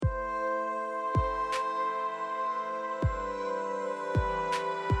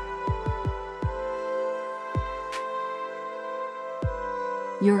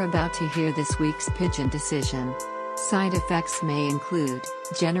You're about to hear this week's Pigeon Decision. Side effects may include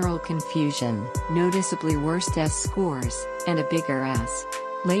general confusion, noticeably worse test scores, and a bigger ass.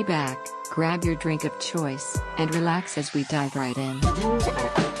 Lay back, grab your drink of choice, and relax as we dive right in.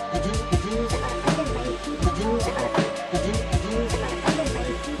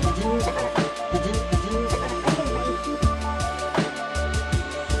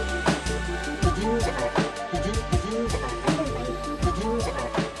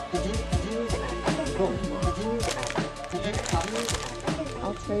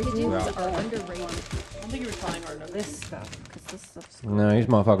 Pigeons are underrated. I don't think you were trying hard enough. This stuff, because this stuff's... No, these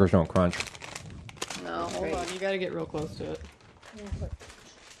motherfuckers don't crunch. No, hold on. You gotta get real close to it.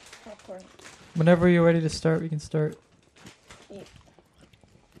 Popcorn. Whenever you're ready to start, we can start.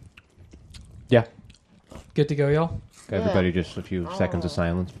 Yeah. Good to go, y'all? Everybody, just a few seconds of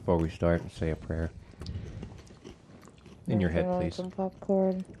silence before we start and say a prayer. In your head, please. Some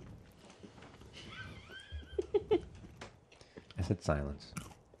popcorn. I said silence.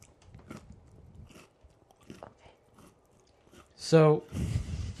 So,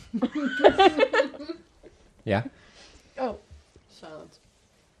 Yeah? Oh. Silence.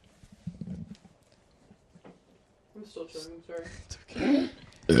 I'm still choking, sorry.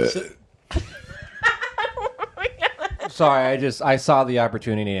 Sorry, I saw the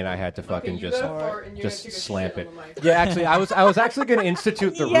opportunity and I had to fucking you just go fart and you're just gonna take a slamp shit it. on the mic. Yeah, actually, I was actually going to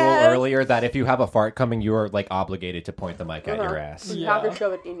institute the rule earlier that if you have a fart coming, you are like obligated to point the mic at your ass. You have to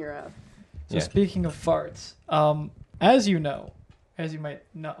shove it in your ass. so Yeah. speaking of farts, as you know, as you might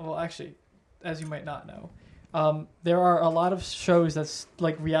not, well, actually, as you might not know, there are a lot of shows that's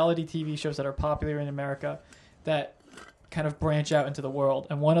like reality TV shows that are popular in America that kind of branch out into the world,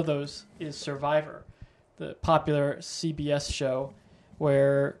 and one of those is Survivor, the popular CBS show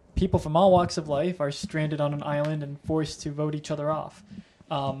where people from all walks of life are stranded on an island and forced to vote each other off.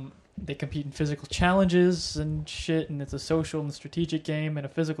 They compete in physical challenges and shit, and it's a social and strategic game and a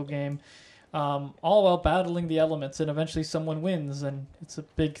physical game, all while battling the elements, and eventually someone wins, and it's a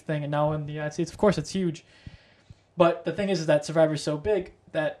big thing. And now in the United States, of course, it's huge. But the thing is that Survivor is so big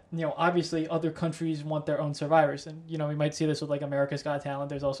that, you know, obviously other countries want their own survivors. And, you know, we might see this with, like, America's Got Talent.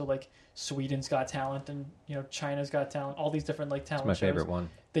 There's also, like, Sweden's Got Talent and, you know, China's Got Talent. All these different, like, talent It's my shows. favorite one.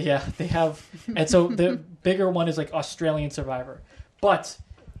 They have... And so the bigger one is, like, Australian Survivor. But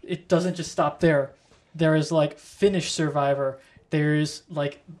it doesn't just stop there. There is, like, Finnish Survivor. There's,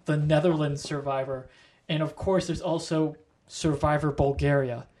 like, the Netherlands Survivor. And, of course, there's also Survivor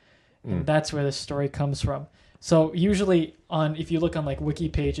Bulgaria. And that's where this story comes from. So usually if you look on like wiki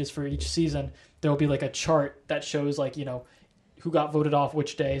pages for each season, there will be like a chart that shows like, you know, who got voted off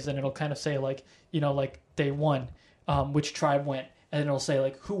which days, and it'll kind of say like, you know, like day one, which tribe went, and then it'll say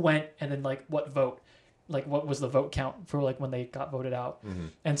like who went and then like what vote, like what was the vote count for like when they got voted out. Mm-hmm.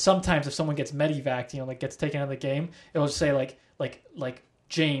 And sometimes if someone gets medevaced, you know, like gets taken out of the game, it'll just say like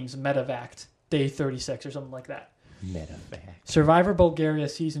James medevaced day 36 or something like that. Medevac. Survivor Bulgaria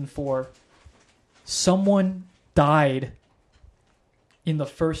season 4. Someone died in the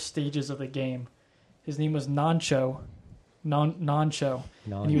first stages of the game. His name was Nancho. Nancho.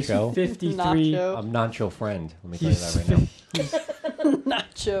 And he was Nancho? 53. Nacho. I'm Nancho friend. Let me tell you that right now.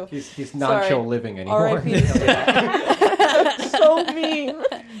 Nacho. He's Nancho Sorry. living anymore. R.I.P. this dude. So mean.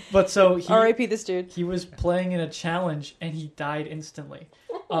 But so R.I.P. this dude. he was playing in a challenge and he died instantly.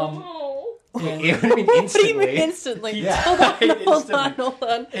 And What do you mean What do you mean instantly? instantly? Yeah. Hold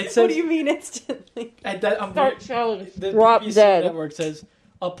on. It says- What do you mean instantly? at that, challenge. the Drop BBC dead. network says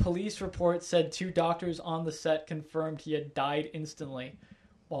a police report said 2 doctors on the set confirmed he had died instantly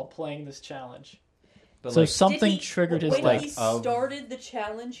while playing this challenge. But, So like, something triggered his when life. he started the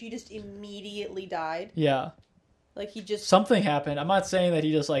challenge, he just immediately died. Yeah. Like he just Something happened. I'm not saying that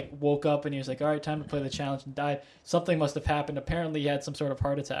he just like woke up and he was like, all right, time to play the challenge and died. Something must have happened. Apparently he had some sort of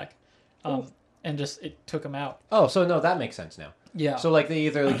heart attack. And just it took him out. oh, so no, that makes sense now. Yeah. So like they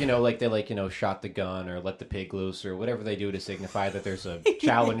either like, you know, like they like, you know, shot the gun or let the pig loose or whatever they do to signify that there's a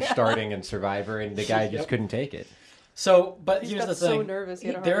challenge starting in Survivor, and the guy just couldn't take it. So, but He here's got the so thing. nervous, he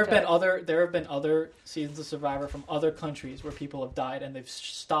had a There heart have been other seasons of Survivor from other countries where people have died and they've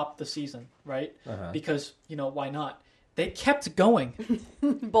stopped the season, right? Because, you know, why not? They kept going.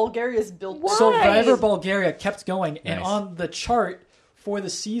 Bulgaria's built. Survivor Bulgaria kept going, and Nice. on the chart for the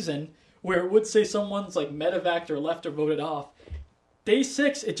season, where it would say someone's like medevaced or left or voted off, day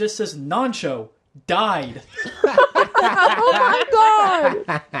 6 it just says Nancho died. Oh my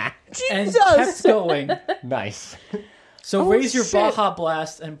god! And Jesus! kept going. Nice. So Oh, raise your shit. Baja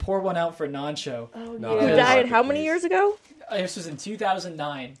Blast and pour one out for Nancho. Oh, No, He Yeah. died how many years ago? This was in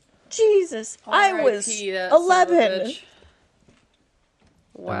 2009. Jesus, I was R.I.P. that son of a 11. bitch.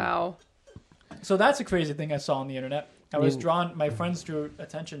 Wow. So that's a crazy thing I saw on the internet. My friends drew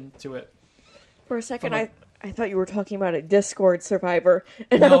attention to it. For a second, From I thought you were talking about a Discord survivor.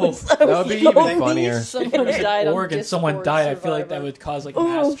 And No, I that would be even funnier. Someone died on Oregon, Discord someone died. I feel like that Survivor. would cause like mass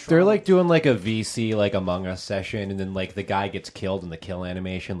trauma. They're like doing like a VC like Among Us session, and then like the guy gets killed, and the kill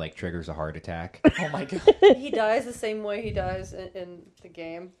animation like triggers a heart attack. Oh my god. He dies the same way he dies in the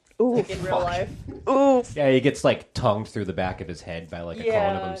game. Ooh, Like in real life. ooh. Yeah, he gets like tongued through the back of his head by like a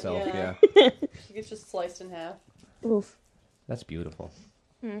clone of himself. yeah. Yeah, He gets just sliced in half. Oof. that's beautiful.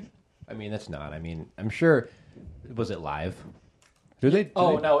 I mean, that's not. I mean, I'm sure. Was it live?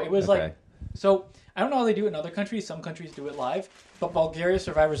 Oh no, it was Okay. like so. I don't know how they do it in other countries. Some countries do it live, but Bulgaria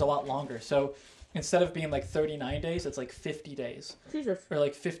Survivor is a lot longer. So instead of being like 39 days, it's like 50 days Jesus. or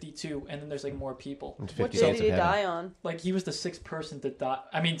like 52, and then there's like more people. It's What 50 day Cents did he of Heaven. die on? Like he was the sixth person to die.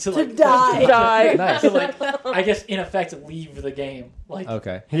 I mean, to like die. Die. Nice. to like I guess in effect leave the game like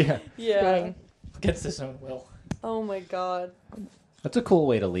Okay. Yeah, Yeah. Dang. against his own will. Oh my god. that's a cool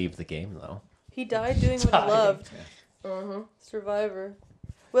way to leave the game, though. He died doing what he Dying. loved. Uh-huh. Survivor.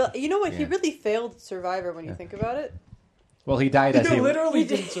 Well, you know what? He Yeah. really failed at Survivor when you think about it. Well, he died as He he. literally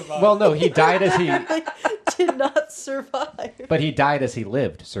didn't survive. Well, no, he died as he. Like, did not survive. But he died as he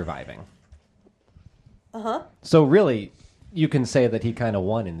lived, surviving. Uh-huh. So really, you can say that he kind of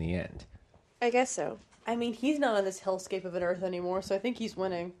won in the end. I guess so. I mean, he's not on this hellscape of an Earth anymore, so I think he's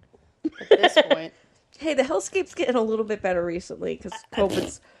winning at this point. Hey, the hellscape's getting a little bit better recently because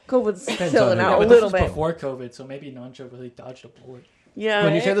COVID's Depends chilling on who. yeah, out but a this little was bit. before COVID, so maybe Nancho really dodged a bullet. Yeah.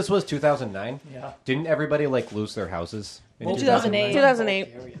 When you say this was 2009, Yeah. didn't everybody like lose their houses? in Well, 2009? 2008.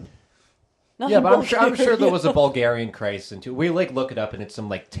 2008. Bulgaria. Not Yeah, in but I'm sure there Bulgaria. was a Bulgarian crisis. And we like look it up, and it's some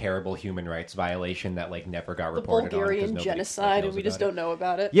like terrible human rights violation that like never got the reported on. 'cause Bulgarian nobody, genocide, knows and we just about don't know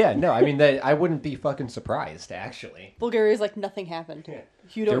about it. it. Yeah, no, I mean I wouldn't be fucking surprised actually. Bulgaria's like nothing happened. Yeah.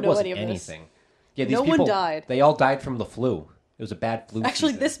 You don't There know wasn't any of anything. this. Yeah, these No one people died. They all died from the flu. It was a bad flu.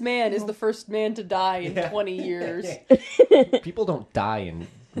 Actually, season. this man is the first man to die in Yeah. 20 years. People don't die in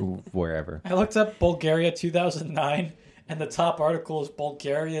wherever. I looked up Bulgaria 2009, and the top article is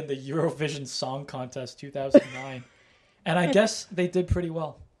Bulgaria in the Eurovision Song Contest 2009. And I guess they did pretty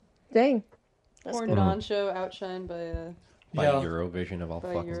well. Dang. That's Poor good. non-show outshined by... By Yeah. Eurovision of all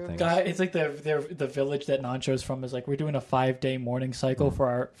By fucking Euro- things. Guy, it's like the village that Nancho's from is like we're doing a 5-day mourning cycle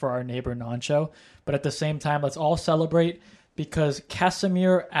for our neighbor Nancho, but at the same time let's all celebrate because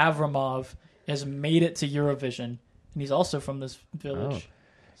Casimir Avramov has made it to Eurovision, and he's also from this village.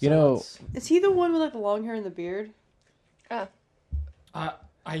 You know- it's- Is he the one with like the long hair and the beard?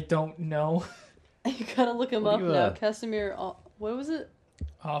 I don't know. You gotta look him What up do you, now. Casimir... what was it?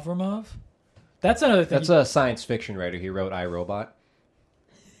 Avramov. That's another thing. That's a science fiction writer. He wrote I, Robot.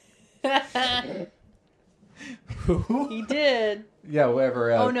 He did. Yeah,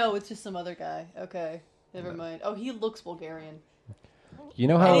 whatever. Oh no, it's just some other guy. Okay, never mind. Oh, he looks Bulgarian. You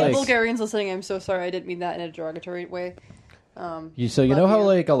know how Any like Bulgarians listening, I'm so sorry. I didn't mean that in a derogatory way. you Love know how you.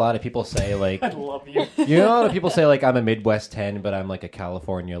 like a lot of people say like I love you. you know a lot of people say like I'm a Midwest 10, but I'm like a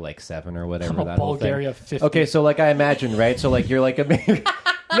California like 7 or whatever. I'm a that whole thing. Bulgaria 50. Okay, so like I imagine, right? So like you're like a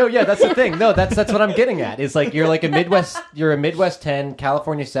no, yeah, that's the thing. No, that's what I'm getting at. Is like you're like a Midwest 10,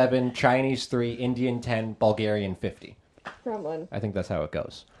 California 7, Chinese 3, Indian 10, Bulgarian 50. Come on. I think that's how it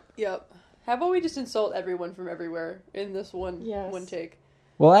goes. Yep. How about we just insult everyone from everywhere in this one Yes. take?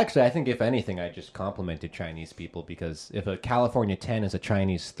 Well, actually, I think if anything, I just complimented Chinese people because if a California 10 is a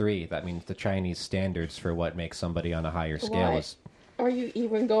Chinese 3, that means the Chinese standards for what makes somebody on a higher scale Why? is. Are you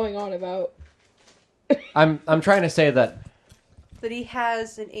even going on about? I'm trying to say that That he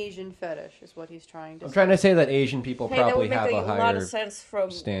has an Asian fetish is what he's trying to I'm say. trying to say that Asian people Hey, that probably would make have a a lot higher of sense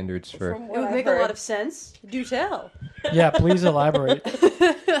from standards for. from It what would I've make a heard. lot of sense. Do tell. Yeah, please elaborate.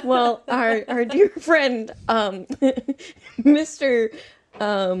 Well, our dear friend, Mr.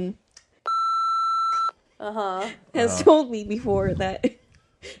 Has told me before that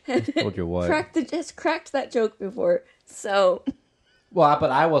Told you what? has cracked that joke before. So Well, but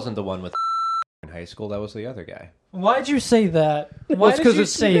I wasn't the one with in high school. That was the other guy. Why'd you say that? Why Well, it's did 'cause you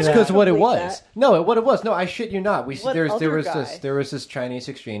it's say it's that? because what it Complete was. that. No, what it was. No, I shit you not. What there other was guy? this Chinese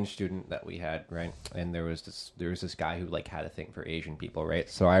exchange student that we had, right? And there was this guy who like had a thing for Asian people, right?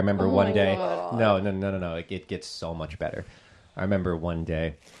 So I remember one my day. God. No. It gets so much better. I remember one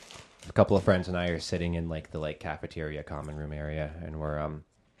day, a couple of friends and I are sitting in like the cafeteria common room area, and we're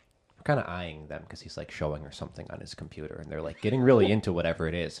kind of eyeing them because he's like showing her something on his computer, and they're like getting really into whatever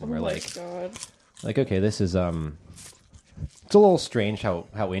it is, and we're oh my like. God. Like, okay, this is it's a little strange how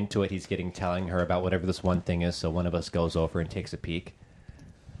into it he's getting telling her about whatever this one thing is, so one of us goes over and takes a peek.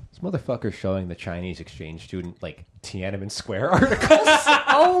 This motherfucker's showing the Chinese exchange student like Tiananmen Square articles.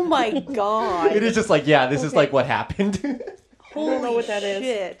 Oh my god. It is just like, yeah, this is like what happened. I don't know what that is.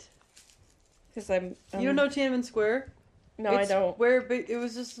 Shit. Because I'm. You don't know Tiananmen Square? No, I don't. Where it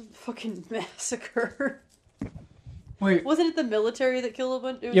was just a fucking massacre. Wait, Wasn't it the military that killed a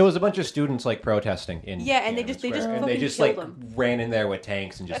bunch? It was a bunch of students like protesting in Yeah, and they Tiananmen just Square, and fucking they just killed like them. ran in there with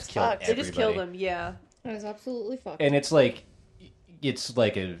tanks and just That's killed fucked. They everybody. just killed them. Yeah. That is absolutely fucked. And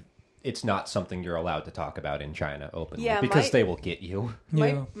it's not something you're allowed to talk about in China openly because they will get you.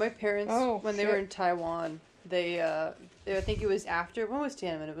 yeah. My parents, when they were in Taiwan, they I think it was after, when was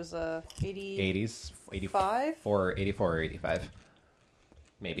Tiananmen? It was 80s, 85? 84 or 85.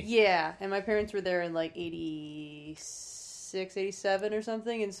 Maybe. Yeah, and my parents were there in like 86, 87 or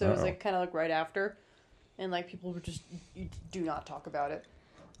something, and so it was like kind of like right after, and like people were just, you do not talk about it.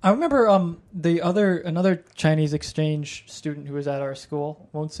 I remember another Chinese exchange student who was at our school,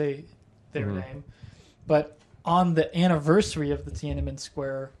 won't say their name, but on the anniversary of the Tiananmen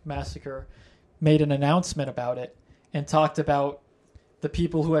Square massacre, made an announcement about it and talked about the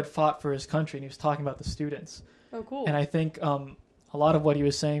people who had fought for his country, and he was talking about the students. Oh, cool. And I think a lot of what he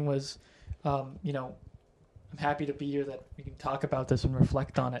was saying was, I'm happy to be here that we can talk about this and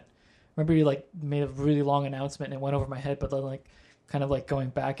reflect on it. Remember he like made a really long announcement and it went over my head, but then like kind of like going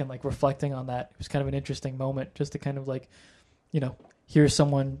back and like reflecting on that, it was kind of an interesting moment just to kind of like, hear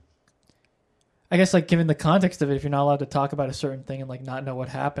someone, I guess like given the context of it, if you're not allowed to talk about a certain thing and like not know what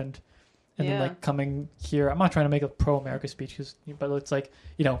happened, and then like coming here, I'm not trying to make a pro-America speech, but it's like,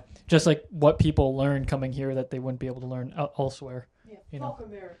 just like what people learn coming here that they wouldn't be able to learn elsewhere. Yeah, fuck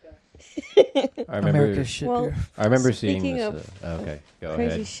America. I remember, America's shit beer. I remember seeing speaking this. of Okay, go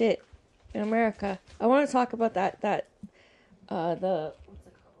crazy ahead. shit in America, I want to talk about the what's it called? The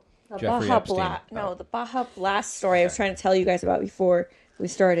Jeffrey Baja Epstein. Blast. Oh. No, the Baja Blast story I was trying to tell you guys about before we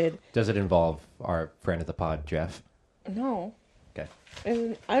started. Does it involve our friend of the pod, Jeff? No. Okay.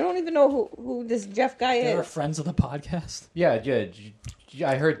 And I don't even know who this Jeff guy They're is. friends of the podcast. Yeah,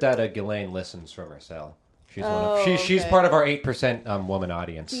 I heard that Ghislaine listens from her cell. She's Oh, she's okay. part of our 8% woman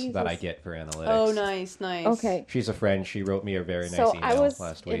audience Jesus. that I get for analytics. Oh, nice. Okay. She's a friend. She wrote me a very nice So email I was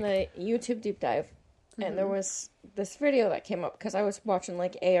last in week. a YouTube deep dive, and there was this video that came up because I was watching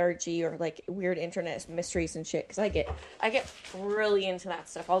like ARG or like weird internet mysteries and shit. Because I get really into that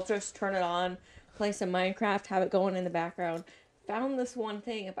stuff. I'll just turn it on, play some Minecraft, have it going in the background. Found this one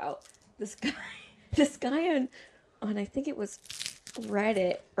thing about this guy on I think it was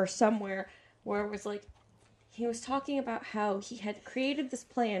Reddit or somewhere where it was like he was talking about how he had created this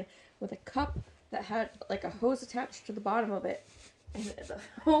plan with a cup that had like a hose attached to the bottom of it, and the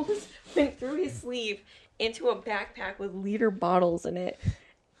hose went through his sleeve into a backpack with liter bottles in it,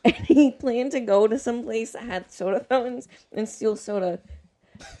 and he planned to go to some place that had soda fountains and steal soda.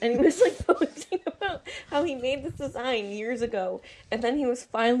 And he was like posting about how he made this design years ago, and then he was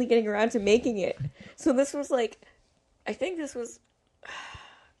finally getting around to making it. So this was like, I think this was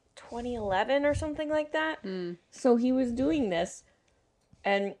 2011 or something like that. So he was doing this,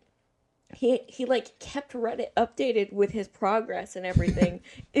 and he like kept Reddit updated with his progress and everything.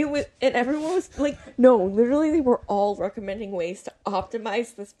 And everyone was like, no, literally they were all recommending ways to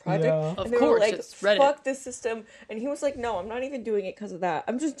optimize this project. Yeah. Of And they course, were like, it's Reddit. fuck this system. And he was like, no, I'm not even doing it because of that.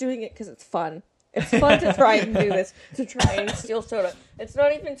 I'm just doing it because it's fun. It's fun to try and do this, to try and steal soda. It's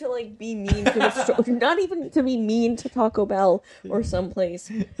not even to like be mean to the store, not even to be mean to Taco Bell or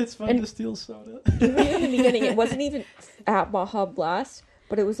someplace. It's fun to steal soda. Even in the beginning, it wasn't even at Baja Blast,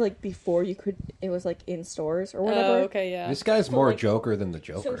 but it was like before you could. It was like in stores or whatever. Oh, okay, yeah. This guy's more like- Joker than the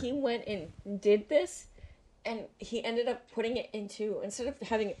Joker. So he went and did this, and he ended up putting it into, instead of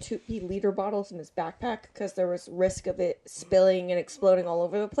having it to be liter bottles in his backpack because there was risk of it spilling and exploding all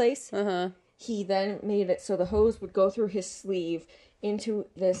over the place. He then made it so the hose would go through his sleeve into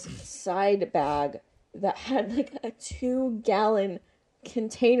this side bag that had like a 2-gallon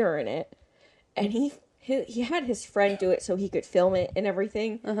container in it, and he had his friend do it so he could film it and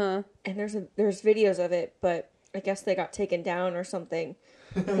everything. And there's videos of it, but I guess they got taken down or something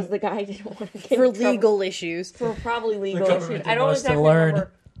because the guy didn't want to get For in trouble. legal issues. For probably legal government issues. didn't I don't want us to exactly learn.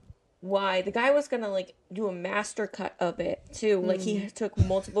 remember why. The guy was gonna like do a master cut of it too. Like he took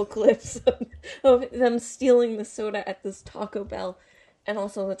multiple clips of them stealing the soda at this Taco Bell. And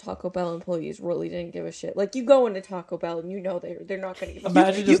also the Taco Bell employees really didn't give a shit. Like, you go into Taco Bell and you know they're not going to give a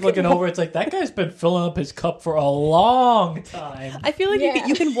Imagine just looking over. It's like, that guy's been filling up his cup for a long time. I feel like Yeah.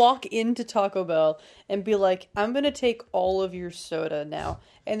 you can walk into Taco Bell and be like, I'm going to take all of your soda now.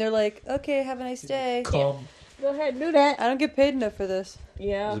 And they're like, okay, have a nice day. Come. Go ahead, do that. I don't get paid enough for this. I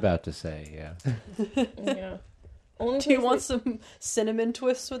Yeah. was about to say, yeah. Yeah. only Do you place want that- some cinnamon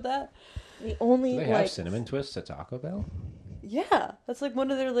twists with that? the only Do they like have cinnamon twists at Taco Bell? Yeah, that's like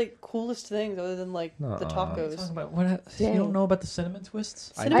one of their like coolest things, other than like the Nuh-uh. tacos. Talking about what? You Dang. don't know about the cinnamon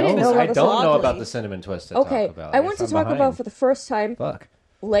twists? I Cinnamon don't. twists I are don't know lovely. about the cinnamon twist at okay. Taco Bell. I went to guess I'm Taco Bell behind. for the first time Fuck.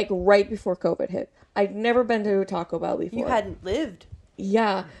 like right before COVID hit. I'd never been to a Taco Bell before. You hadn't lived.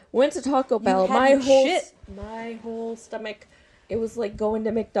 Yeah, went to Taco Bell. hadn't shit. My whole stomach, it was like going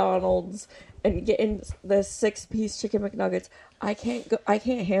to McDonald's and getting the 6-piece chicken McNuggets. I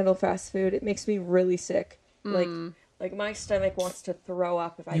can't handle fast food. It makes me really sick. Like my stomach wants to throw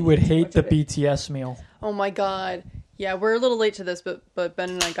up if I. You would eat too hate much the of it. BTS meal. Oh my god. Yeah, we're a little late to this, but Ben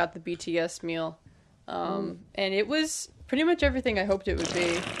and I got the BTS meal, and it was pretty much everything I hoped it would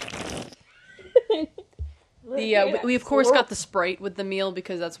be. We of course got the Sprite with the meal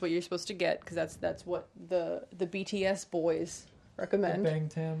because that's what you're supposed to get because that's what the BTS boys recommend. The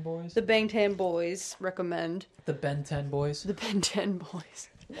Bangtan boys. The Bangtan boys recommend. The Ben 10 boys. The Ben 10 boys.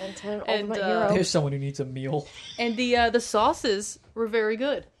 Ben 10 And, Ultimate Hero. There's someone who needs a meal. And the sauces were very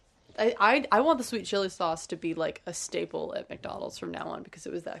good. I want the sweet chili sauce to be like a staple at McDonald's from now on because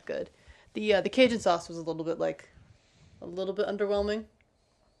it was that good. The Cajun sauce was a little bit underwhelming.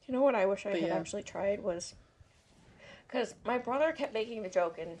 You know what I wish I But had yeah. actually tried was because my brother kept making the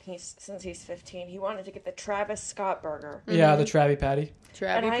joke, and since he's 15, he wanted to get the Travis Scott burger. Yeah, the Travi Patty.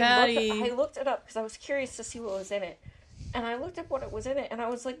 Travi And Patty. I looked it up because I was curious to see what was in it. And I looked up what it was in it, and I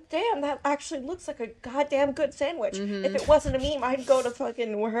was like, damn, that actually looks like a goddamn good sandwich. If it wasn't a meme, I'd go to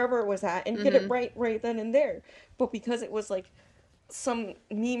fucking wherever it was at and get it right then and there. But because it was like some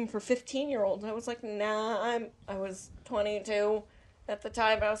meme for 15-year-olds, I was like, nah, I was 22 at the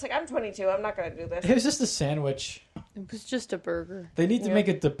time, but I was like, I'm 22, I'm not going to do this. It was just a sandwich. It was just a burger. They need to make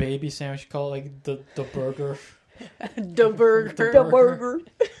it the baby sandwich. Call it like the burger. The burger. The burger.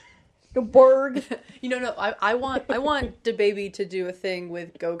 The burg. No. I want DaBaby to do a thing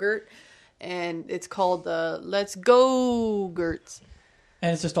with Go-Gurt, and it's called Let's Go Gerts.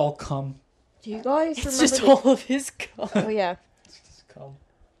 And it's just all cum. Do you guys It's remember? just all of his cum. Oh, yeah. Just cum.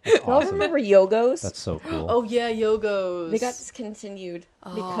 Do y'all Awesome. remember Yogos? That's so cool. Oh yeah, Yogos. They got discontinued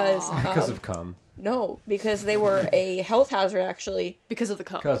because Because of cum. no, because they were a health hazard actually. because of the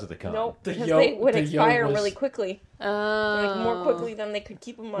cum. Because of the cum. No, The because yo- they would the expire Yogos. really quickly, like more quickly than they could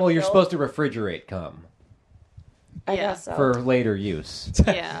keep them on. Well, you're shelf. supposed to refrigerate cum I Yeah. guess so. for later use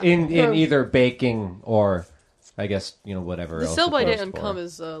Yeah. in For- either baking or, I guess, whatever The else. sell by it date goes on for. cum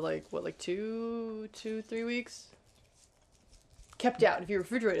is like 3 weeks. Kept out. If you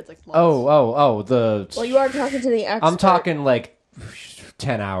refrigerate, it's like months. Oh, the. Well, you are talking to the expert. I'm talking like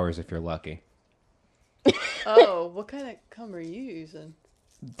 10 hours if you're lucky. Oh, what kind of cum are you using?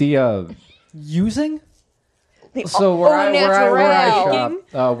 The Using? the so au where I naturel.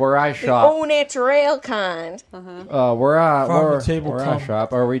 shop, where I The shop, au naturel kind. where I Farm-to-table where I cum.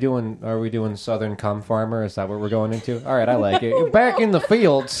 shop. Are we doing Southern Cum Farmer? Is that what we're going into? All right, I like it. Back in the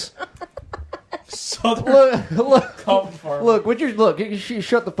fields. Southern Look, cum farm. look. Would you look? You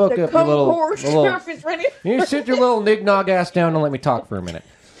shut the fuck The up, you cum little. horse little is ready. you sit your little nig-nog ass down and let me talk for a minute.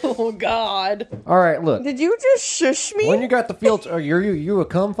 Oh God. All right, look. Did you just shush me? When you got the fields, are you a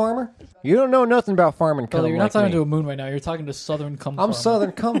cum farmer? You don't know nothing about farming cum. Brother, you're not like talking me. to a moon right now. You're talking to Southern cum I'm farm.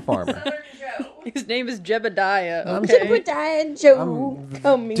 Southern cum farmer. His name is Jebediah. I'm Okay. Jebediah Joe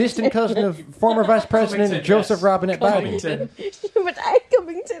Cummington. Distant cousin of former Vice President Cummington, Joseph yes. Robinette Biden. Cummington. Jebediah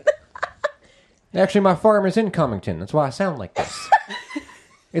Cummington. Actually, my farm is in Cummington. That's why I sound like this.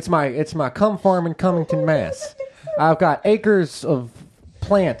 It's my cum farm in Cummington, Mass. I've got acres of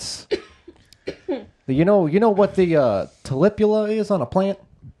plants. You know what the talipula is on a plant?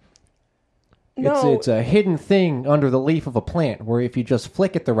 No. It's a hidden thing under the leaf of a plant where if you just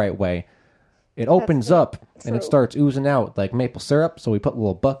flick it the right way, it opens not up and it true. starts oozing out like maple syrup. So we put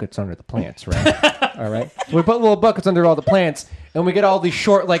little buckets under the plants, right? All right. We put little buckets under all the plants, and we get all these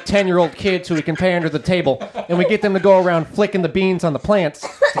short, like 10-year-old kids who we can pay under the table, and we get them to go around flicking the beans on the plants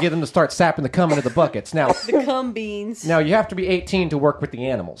to get them to start sapping the cum into the buckets. Now, The cum beans. now you have to be 18 to work with the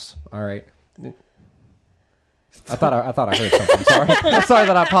animals. All right. I thought I heard something. Sorry. I'm sorry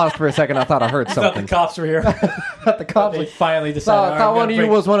that I paused for a second. I thought I heard I thought the something. cops were here. The cops. They finally I decided. thought one of you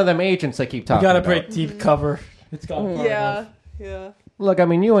was one of them agents they keep talking Gotta about. break deep cover. It's gone far Yeah. enough. Yeah. Look, I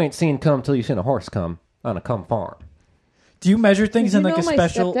mean, you ain't seen cum till you seen a horse cum on a cum farm. Do you measure things Did in you like a know my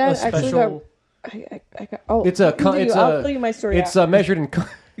special? stepdad actually got- I got, oh, It's a cum. continue. It's I'll a. tell you my story. It's after. measured in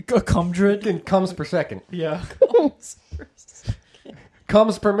A cumdred? in cums per second. Yeah.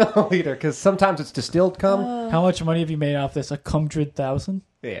 Cums per milliliter, because sometimes it's distilled cum. How much money have you made off this? A cumdred thousand?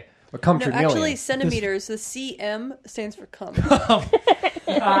 Yeah, or cum No, per actually, million. centimeters. The CM stands for cum.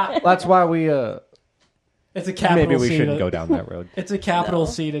 That's why we It's a capital Maybe we C shouldn't to- go down that road. It's a capital No.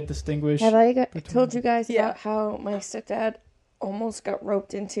 C to distinguish. Have I between- told you guys Yeah. about how my stepdad almost got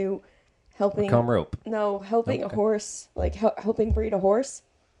roped into helping? Come rope. No, helping Okay. a horse, like helping breed a horse.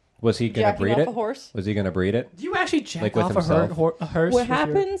 Was he going to Jacking breed off it? a horse? Was he going to breed it? Do you actually jack Like with off himself? a hearse? What with your-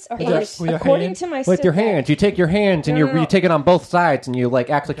 happens? a is, horse? With your according hand? to my With your stepdad- hands. You take your hands and No. you take it on both sides and you like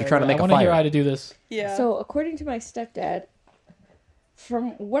act like you're trying to make I a want to hear how fire. to do this. Yeah. So, according to my stepdad,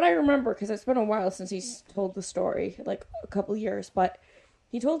 from what I remember, because it's been a while since he's told the story, like a couple years, but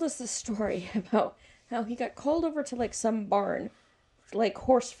he told us this story about how he got called over to like some barn, like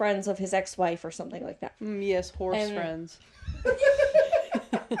horse friends of his ex-wife or something like that. Yes, horse And- friends.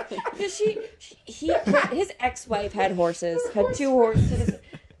 Because his ex-wife had horses, had 2 horses,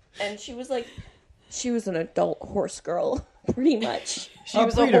 and she was an adult horse girl, pretty much. She A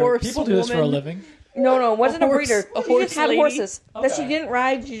was breeder. a horse People do this for a woman. living. No, it wasn't a horse- breeder. a She horse just had lady? horses that she Okay. didn't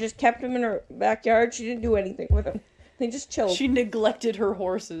ride. She just kept them in her backyard. She didn't do anything with them. They just chilled. She neglected her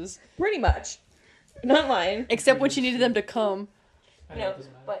horses. Pretty much. Not lying. Except when she needed them to come. I No, it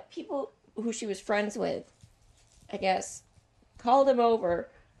doesn't matter. but people who she was friends with, I guess, called him over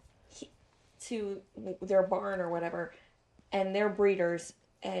to their barn or whatever, and they're breeders,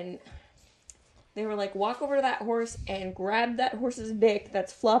 and they were like, walk over to that horse and grab that horse's dick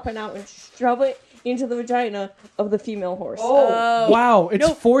that's flopping out and shove it into the vagina of the female horse. Oh. Wow, it's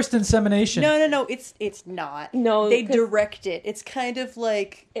No. forced insemination. No, it's not. No, They 'cause- direct it. It's kind of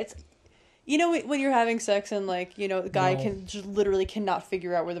like, It's you know, when you're having sex and like, you know, the guy No. can just literally cannot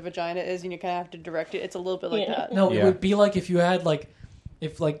figure out where the vagina is and you kind of have to direct it. It's a little bit like Yeah. that. No, it Yeah. would be like if you had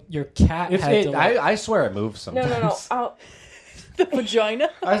if your cat If had it, to. Like, I swear it moves no. sometimes. The vagina?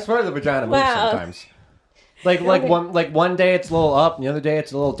 I swear the vagina moves Wow. sometimes. Like one day it's a little up, and the other day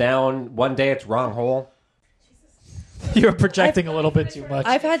it's a little down. One day it's wrong hole. you're projecting a little bit too much.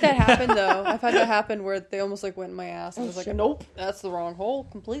 I've had that happen though. I've had that happen where they almost like went in my ass and I was like, nope, that's the wrong hole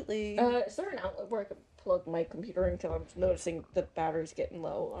completely. is there an outlet where I can plug my computer until I'm noticing the battery's getting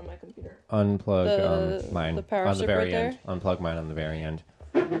low on my computer? Unplug mine the power on the strip very right end. Unplug mine on the very end.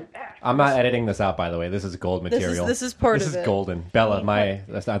 I'm not editing this out, by the way. This is gold material. This is part This of is it. golden. Bella,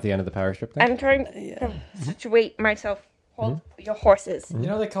 that's not the end of the power strip thing. I'm trying to situate myself. Hold your horses. You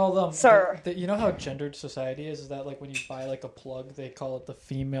know they call them, Sir. You know how gendered society is? Is that like when you buy like a plug, they call it the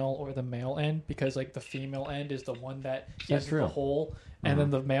female or the male end because like the female end is the one that gives true. the hole, and then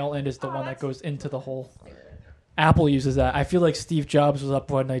the male end is the one that goes into the hole. Apple uses that. I feel like Steve Jobs was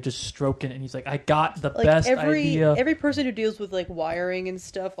up one night just stroking it, and he's like, "I got the Like best idea." every person who deals with like wiring and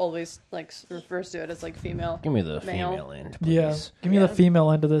stuff always like refers to it as like female. Give me the Male. female end, please. Yeah, give me the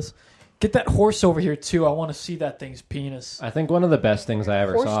female end of this. Get that horse over here too. I want to see that thing's penis. I think one of the best things I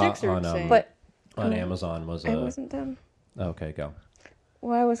ever Horse saw sticks are on insane. But Amazon was I wasn't done. okay, go.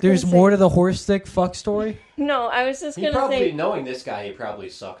 Well, I was. There's gonna more say, to the horse stick fuck story. No, I was just He gonna probably, say. knowing this guy, he probably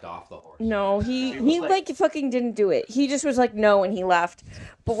sucked off the horse. No, he was like fucking didn't do it. He just was like no, and he left.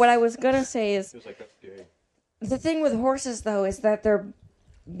 But what I was gonna say is, He was like, that's gay. the thing with horses though is that they're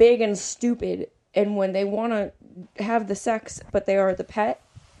big and stupid, and when they want to have the sex, but they are the pet,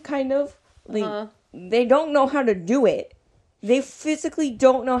 kind of. Like, they don't know how to do it. They physically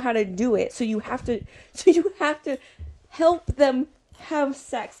don't know how to do it. So you have to help them have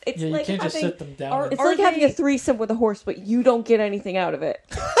sex. It's Yeah, you like can't just having, sit them down. It's Are like having a they- threesome with a horse, but you don't get anything out of it.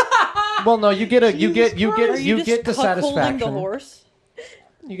 Well, no, you get Are you the just cuckolding satisfaction. the horse?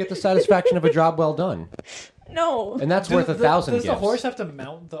 You get the satisfaction of a job well done, No. and that's worth 1,000 Does gifts. the horse have to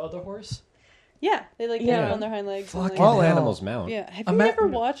mount the other horse? Yeah, they like Yeah. get on their hind legs. and, Fucking like, All hell. animals mount. yeah. Have I'm you at- ever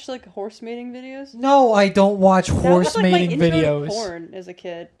watched like horse mating videos? No, I don't watch That horse was like my mating intro to videos. porn as a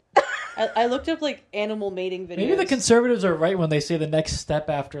kid. I looked up like animal mating videos. Maybe the conservatives are right when they say the next step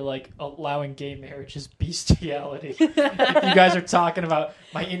after like allowing gay marriage is bestiality. You guys are talking about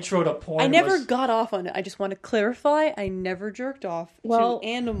my intro to porn. I never was- got off on it. I just want to clarify. I never jerked off Well- to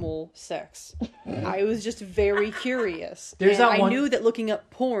animal sex. I was just very curious. There's and that I one- knew that looking up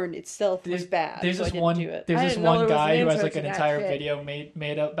porn itself was bad. There's so I this didn't one. do it. There's I this didn't know one there was guy an who has intro like to an that entire shit. video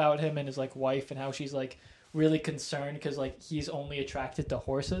made about him and his like wife and how she's like really concerned because like he's only attracted to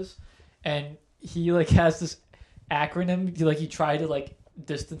horses, and he like has this acronym. He tried to like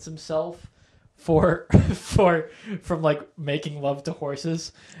distance himself from like making love to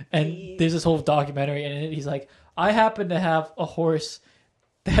horses, and there's this whole documentary and in it he's like, I happen to have a horse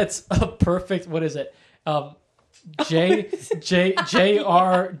that's a perfect, what is it,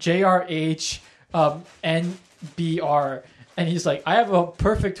 JRH NBR, and he's like, I have a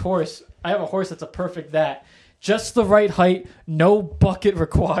perfect horse. I have a horse that's a perfect that. Just the right height, no bucket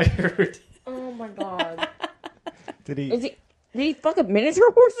required. Oh my god. Did he? Did he fuck a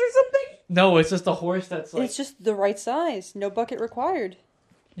miniature horse or something? No, it's just a horse that's like. It's just the right size. No bucket required.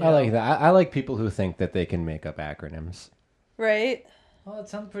 Yeah. I like that. I like people who think that they can make up acronyms. Right? Well, it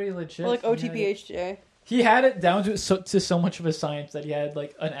sounds pretty legit. Or like He had it- OTBHJ. He had it down to so much of a science that he had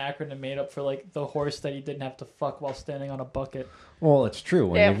like an acronym made up for like the horse that he didn't have to fuck while standing on a bucket. Well, it's true.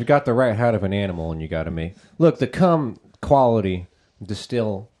 When Yeah. you've got the right height of an animal and you got to make... Look, the cum quality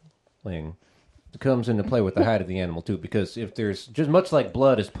distilling comes into play with the height of the animal, too, because if there's... Just much like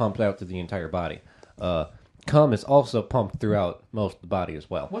blood is pumped out to the entire body, cum is also pumped throughout most of the body as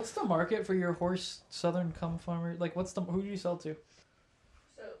well. What's the market for your horse Southern cum farmer? Like, who do you sell to?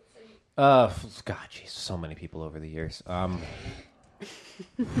 God, jeez, so many people over the years.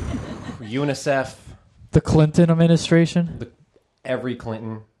 UNICEF, The Clinton administration. every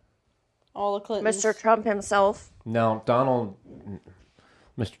Clinton. All the Clintons. Mr. Trump himself. No,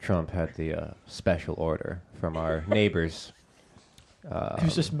 Mr. Trump had the special order from our neighbors. It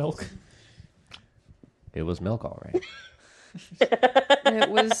was just milk. It was milk, all right. It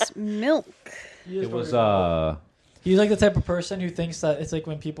was milk. It was, He's like the type of person who thinks that it's like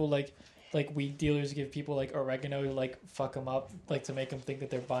when people like weed dealers give people like oregano to like fuck them up, like to make them think that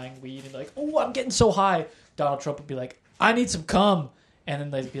they're buying weed and like, oh, I'm getting so high. Donald Trump would be like, I need some cum. And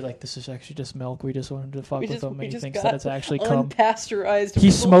then they'd be like, this is actually just milk. We just wanted to fuck with him. And he thinks that it's actually cum. Unpasteurized He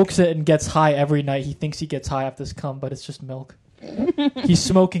milk. smokes it and gets high every night. He thinks he gets high off this cum, but it's just milk. He's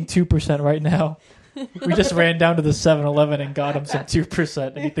smoking 2% right now. We just ran down to the 7-Eleven and got him some 2%,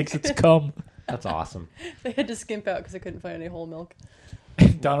 and he thinks it's cum. that's awesome. They had to skimp out because they couldn't find any whole milk.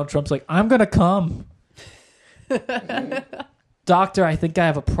 And Donald Trump's like, I'm going to come. Doctor, I think I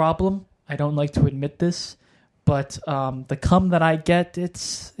have a problem. I don't like to admit this, but the cum that I get,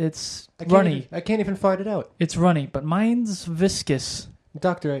 it's runny. I can't even fight it out. It's runny, but mine's viscous.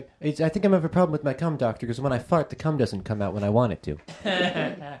 Doctor, I think I'm having a problem with my cum, doctor, because when I fart, the cum doesn't come out when I want it to.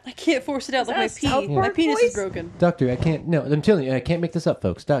 I can't force it out like my that a pee. South My Park penis voice? is broken. Doctor, I can't... No, I'm telling you, I can't make this up,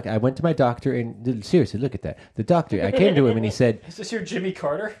 folks. Doc, I went to my doctor, and seriously, look at that. The doctor, I came to him, and he said, Is this your Jimmy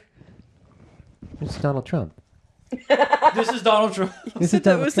Carter? it's Donald Trump. This is Donald Trump. This is That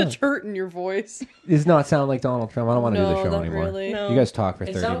Donald was Trump. such hurt in your voice. Does not sound like Donald Trump. I don't want to do the No, show not anymore. really. No. You guys talk for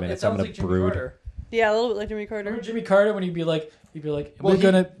 30 minutes. I'm going to brood. Yeah, a little bit like Jimmy Carter. Remember Jimmy Carter when he'd be like, Well, we're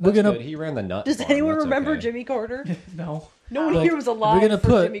gonna good. He ran the nut. Does farm. anyone That's remember okay. Jimmy Carter? no. No one Like, here was alive we're gonna for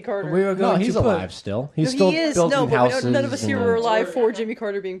put Jimmy Carter. We're No, going he's to put, alive still. He's No, still he is. building No, but houses. none of us here and- were alive for Jimmy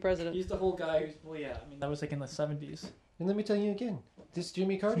Carter being president. He's the whole guy who's I mean that was like in the 70s. And let me tell you again, this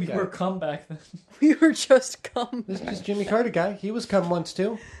Jimmy Carter We guy. were cum back then. We were just cum. This Jimmy Carter guy. He was cum once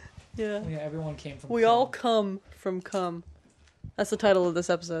too. Yeah. Yeah, everyone came from. We cum. all come from cum. That's the title of this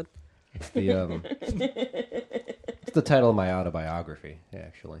episode. It's the it's the title of my autobiography,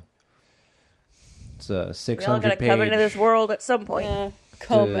 actually. It's a We all 600 gotta come into this page. world at some point. Yeah.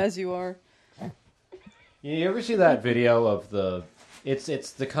 Come The- as you are. You ever see that video of the?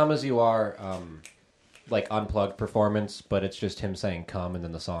 It's the "Come as You Are" like unplugged performance, but it's just him saying "come" and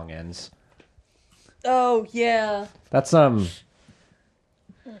then the song ends. Oh yeah. That's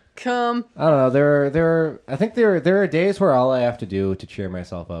Come. I don't know. There are days where all I have to do to cheer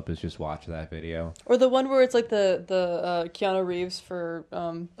myself up is just watch that video. Or the one where it's like the Keanu Reeves for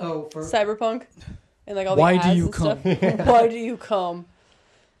Cyberpunk, and like all the Why ads do you and stuff. Why do you come?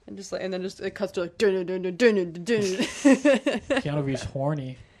 And just like, and then just it cuts to like dun dun dun dun dun dun dun. Keanu Reeves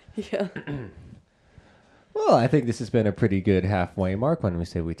horny. Yeah. Well, I think this has been a pretty good halfway mark when we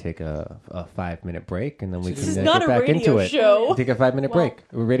say we take a 5-minute break and then we This can is not get a back radio into it. show. Take a 5-minute break.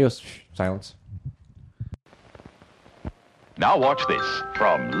 Radio silence. Now watch this.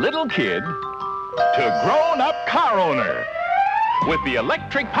 From little kid to grown-up car owner. With the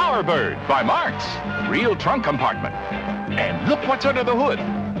electric Power Bird by Marx. Real trunk compartment. And look what's under the hood.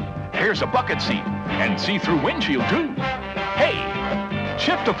 Here's a bucket seat and see-through windshield too. Hey,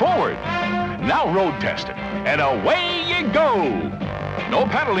 shift to forward. Now road test it. And away you go. No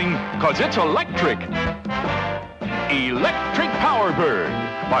pedaling, cause it's electric. Electric Power Bird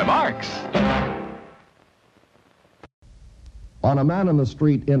by Marx. On a Man in the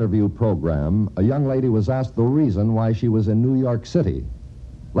Street interview program, a young lady was asked the reason why she was in New York City.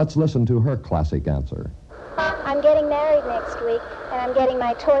 Let's listen to her classic answer. I'm getting married next week, and I'm getting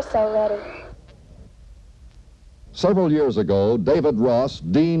my torso ready. Several years ago, David Ross,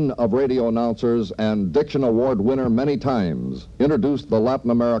 Dean of Radio Announcers and Diction Award winner many times, introduced the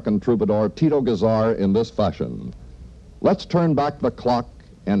Latin American troubadour Tito Gazar in this fashion. Let's turn back the clock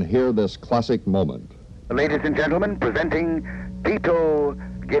and hear this classic moment. Ladies and gentlemen, presenting Tito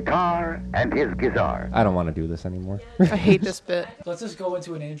Guitar and his Gizar. I don't want to do this anymore. I hate this bit. Let's just go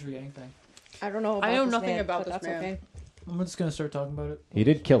into an Andrew Yang thing. I don't know about I know this nothing man, about but this that's man. okay. I'm just gonna start talking about it. He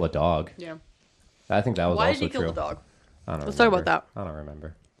did kill a dog. Yeah. I think that was Why also did he kill true. the dog? I don't Let's talk remember. about I don't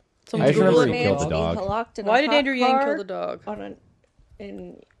remember. Someone I just Google remember it. he killed the dog. Why did Andrew Yang kill the dog?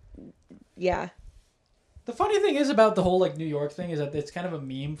 Yeah. The funny thing is about the whole like New York thing is that it's kind of a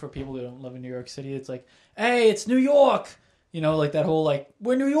meme for people who don't live in New York City. It's like, hey, it's New York. You know, like that whole like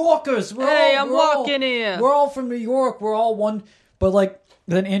we're New Yorkers. I'm walking here. We're all from New York. We're all one. But like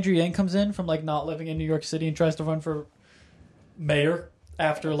then Andrew Yang comes in from like not living in New York City and tries to run for mayor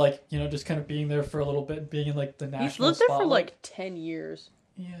after like just kind of being there for a little bit, being in like the national. He's lived there for spotlight. like 10 years.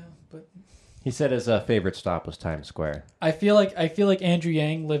 Yeah, but He said his favorite stop was Times Square. I feel like Andrew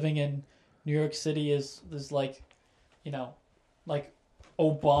Yang living in New York City is like, like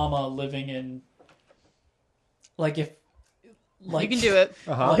Obama living in, like if, like You can do it.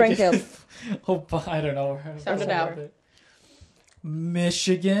 Uh-huh. like if I don't know. Sound it out.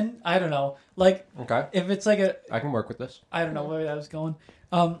 Michigan. I don't know. Like Okay. if it's like I can work with this. I don't know where that was going.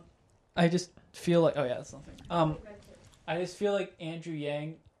 I just feel like that's nothing. I just feel like Andrew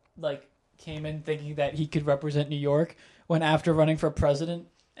Yang like came in thinking that he could represent New York when after running for president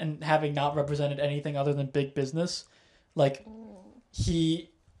and having not represented anything other than big business, like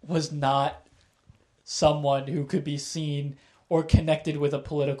he was not someone who could be seen or connected with a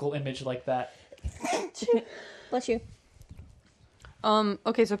political image like that. Bless you.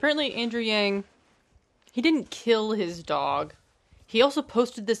 Okay, so apparently Andrew Yang, he didn't kill his dog. He also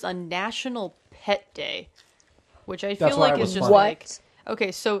posted this on National Pet Day, which I feel why like it is was just funny. like...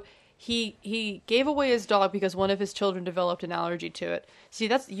 Okay, so he gave away his dog because one of his children developed an allergy to it. See,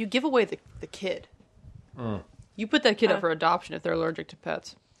 that's you give away the kid. You put that kid up for adoption if they're allergic to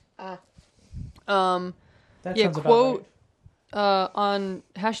pets. That Yeah, sounds about quote right. on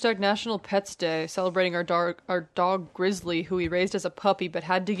hashtag National Pets Day, celebrating our dog Grizzly, who we raised as a puppy but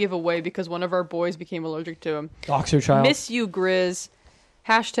had to give away because one of our boys became allergic to him. Boxer child. Miss you, Grizz.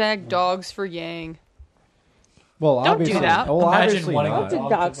 Hashtag dogs for Yang. Well, Don't do obviously, that. Well, Imagine obviously wanting not. to The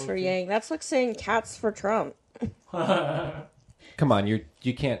dogs for Yang. That's like saying cats for Trump. Come on,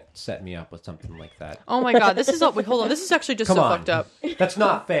 you can't set me up with something like that. Oh my god, this is wait, hold on. This is actually just Come so on. fucked up. That's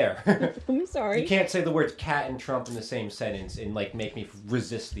not fair. I'm sorry. You can't say the words cat and Trump in the same sentence and like make me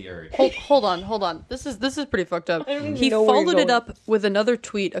resist the urge. Hold on. This is pretty fucked up. even He know where you're followed it going. up with another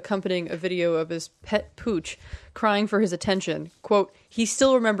tweet accompanying a video of his pet Pooch crying for his attention. Quote, "He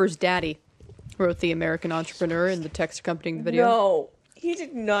still remembers Daddy," wrote the American entrepreneur in the text accompanying the video. No, he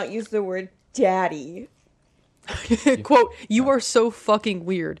did not use the word daddy. Quote, "You are so fucking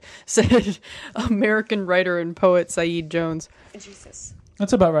weird," said American writer and poet Saeed Jones. Jesus.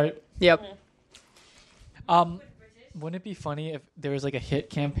 That's about right. Yep. Wouldn't it be funny if there was like a hit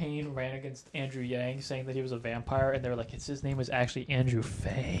campaign ran against Andrew Yang saying that he was a vampire and they were like, his name was actually Andrew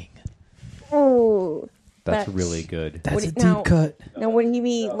Fang. Oh, That's really good. That's Would a it- deep now- cut. now would he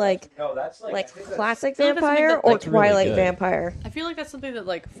be like No, that's classic feel like that's something vampire that- or that's really Twilight good. vampire? I feel like that's something that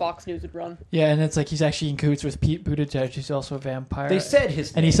like Fox News would run. Yeah, and it's like he's actually in cahoots with Pete Buttigieg. He's also a vampire. They said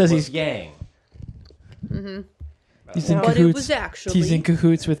his name And he says was he's- Yang. he's in But cahoots. it was actually He's in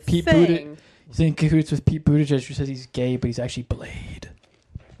cahoots with Pete Fang. Buttigieg. He's in cahoots with Pete Buttigieg, who says he's gay, but he's actually Blade.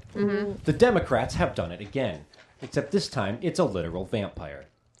 The Democrats have done it again, except this time it's a literal vampire.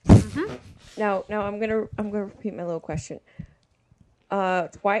 Now I'm gonna repeat my little question.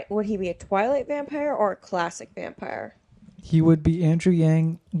 Would he be a Twilight vampire or a classic vampire? He would be Andrew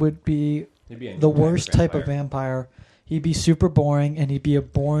Yang. Would be He'd be a the new worst type of vampire. He'd be super boring, and he'd be a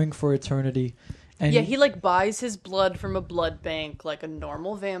boring for eternity. And Yeah, he like buys his blood from a blood bank like a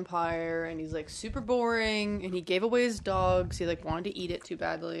normal vampire, and he's like super boring. And he gave away his dogs. He like wanted to eat it too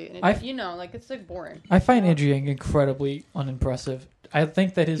badly, and like it's like boring. I find Andrew Yang incredibly unimpressive. I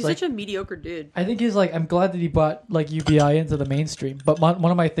think that his He's like such a mediocre dude. I think he's like I'm glad that he brought like UBI into the mainstream. But one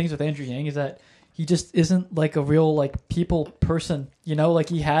of my things with Andrew Yang is that he just isn't like a real like people person. You know, like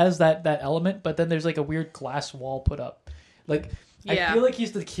he has that element, but then there's like a weird glass wall put up. Like Yeah. I feel like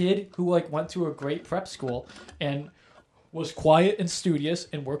he's the kid who like went to a great prep school and was quiet and studious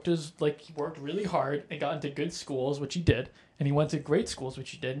and worked really hard and got into good schools, which he did. And he went to great schools,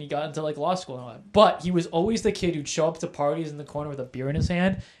 which he did, and he got into like law school and all that. But he was always the kid who'd show up to parties in the corner with a beer in his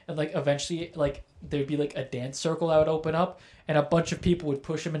hand, and like eventually like there'd be like a dance circle that would open up, and a bunch of people would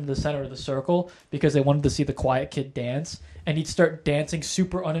push him into the center of the circle because they wanted to see the quiet kid dance, and he'd start dancing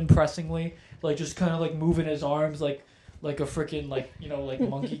super unimpressingly, like just kind of like moving his arms like a freaking like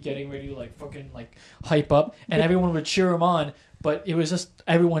monkey getting ready to like fucking like hype up, and everyone would cheer him on, but it was just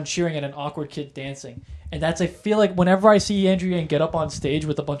everyone cheering and an awkward kid dancing. And I feel like whenever I see Andrew Yang get up on stage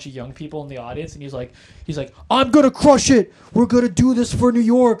with a bunch of young people in the audience, and he's like, I'm gonna crush it. We're gonna do this for New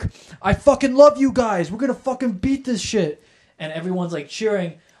York. I fucking love you guys. We're gonna fucking beat this shit. And everyone's like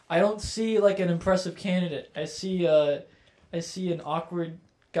cheering. I don't see like an impressive candidate. I see an awkward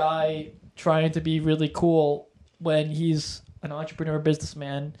guy trying to be really cool when he's an entrepreneur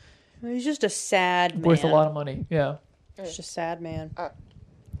businessman. He's just a sad man. Worth a lot of money. Yeah. Just a sad man.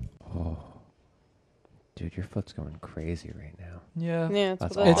 Oh. Dude, your foot's going crazy right now. Yeah. Yeah,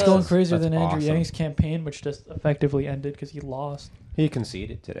 That's what It's awesome. going crazier That's than Andrew awesome. Yang's campaign, which just effectively ended because he lost. He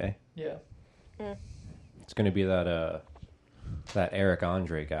conceded today. Yeah. It's going to be that Eric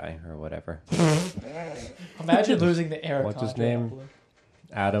Andre guy or whatever. Imagine losing the Eric. What's his Andre name?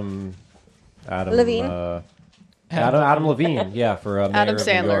 upload. Adam Levine? Adam Levine, yeah, for mayor Adam of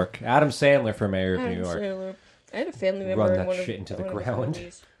Sandler. New York. Adam Sandler for mayor of New York. Sandler. I had a family member Run in that one shit of, into the one of his ground.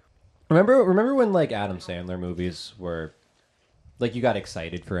 movies. Remember when like Adam Sandler movies were like you got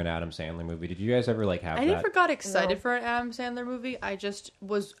excited for an Adam Sandler movie? Did you guys ever like have I that? never got excited No. for an Adam Sandler movie.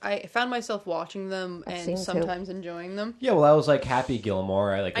 I found myself watching them I've and seen two. sometimes enjoying them. Yeah, well, I was like Happy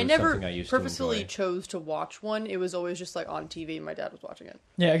Gilmore. It I was never something I used purposefully to enjoy. chose to watch one. It was always just like on TV and my dad was watching it.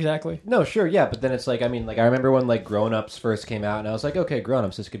 Yeah, exactly. No, sure, yeah, but then it's like, I mean, like, I remember when, like, Grown Ups first came out, and I was like, okay, Grown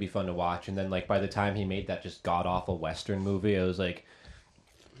Ups, this could be fun to watch, and then, like, by the time he made that just god-awful Western movie, I was like,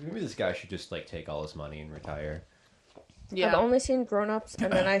 maybe this guy should just, like, take all his money and retire. Yeah. I've only seen Grown Ups,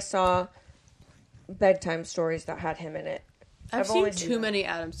 and then I saw Bedtime Stories that had him in it. I've seen only too that. many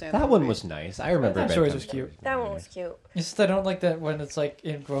Adam Sandler That one movies. was nice. I remember Bedtime Stories was cute. That one was cute. It's just I don't like that when it's like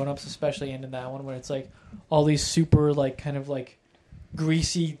in Grown Ups, especially, and in that one when it's like all these super like kind of like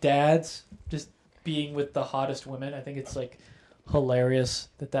greasy dads just being with the hottest women. I think it's like hilarious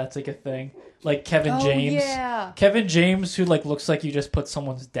that that's like a thing. Like Kevin James. Yeah. Kevin James, who like looks like you just put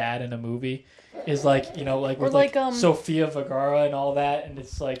someone's dad in a movie, is like, you know, like Or with like, like, Sofia Vergara and all that, and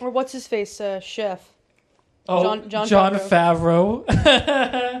it's like, Or what's his face, Chef. oh, John John Favreau.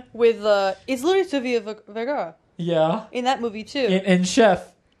 With it's literally Sofia Vergara Yeah, in that movie too. in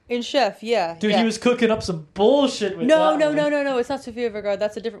Chef, In Chef, yeah. dude, yeah. he was cooking up some bullshit with No, that no, one. no, no, no. It's not Sofia Vergara.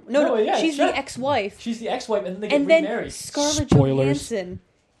 That's a different. No, No, no. yeah, She's Chef. the ex-wife. She's the ex-wife, and then they get And then remarried. Scarlett Spoilers. Johansson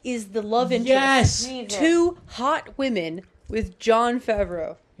is the love interest. Yes. Two hot women with John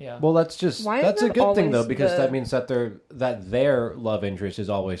Favreau. Yeah. Well, that's just Why is that's a that good thing though, always because the- that means that their love interest is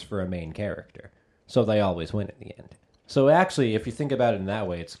always for a main character, so they always win in the end. So actually, if you think about it in that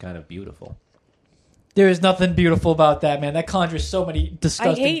way, it's kind of beautiful. There is nothing beautiful about that, man. That conjures so many I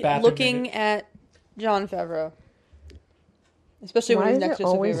disgusting hate bathroom looking images. at John Favreau, especially when Why he's is next it to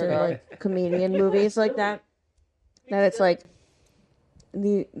Sofia always in Vergara. like comedian movies like that? That it's like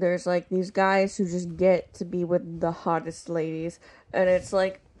there's like these guys who just get to be with the hottest ladies, and it's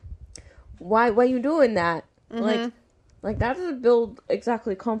like, why you doing that? Like that doesn't build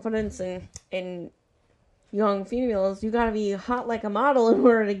exactly confidence in young females. You gotta be hot like a model in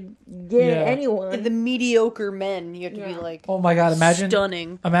order to get Yeah. anyone. The mediocre men, you have to be like Oh my god!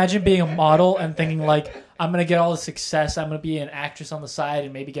 stunning. Imagine being a model and thinking like, I'm gonna get all the success. I'm gonna be an actress on the side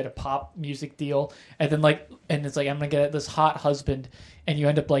and maybe get a pop music deal, and then it's like I'm gonna get this hot husband, and you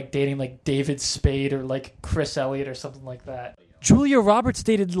end up like dating like David Spade or like Chris Elliott or something like that. Julia Roberts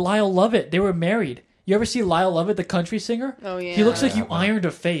dated Lyle Lovett. They were married. You ever see Lyle Lovett, the country singer? Oh yeah, He looks like you ironed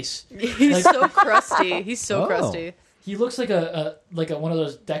a face. He's so crusty. He's so Oh. crusty. He looks like a one of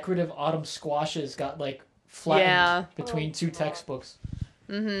those decorative autumn squashes got like flattened Yeah. between two textbooks.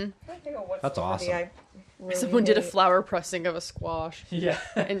 That's awesome. Someone did a flower pressing of a squash, Yeah.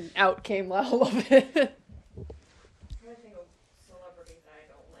 and out came Lyle Lovett.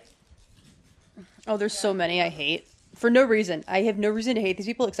 Oh, there's so many I hate for no reason. I have no reason to hate these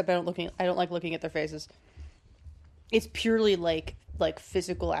people except I don't like looking at their faces. It's purely like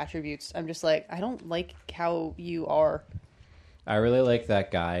physical attributes. I'm just like, I don't like how you are. I really like that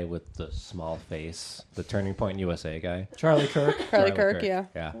guy with the small face, the Turning Point USA guy. Charlie Kirk. Charlie Kirk, yeah.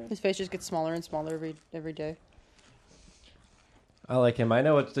 Yeah, His face just gets smaller and smaller every day. I like him. I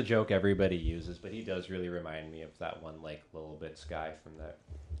know it's the joke everybody uses, but he does really remind me of that one like Little Bits guy from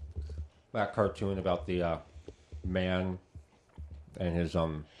that cartoon about the man and his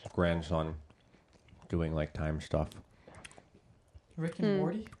grandson doing like time stuff. Rick and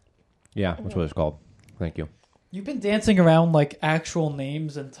Morty? Yeah, that's what it's called. Thank you. You've been dancing around like actual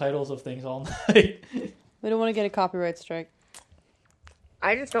names and titles of things all night. We don't want to get a copyright strike.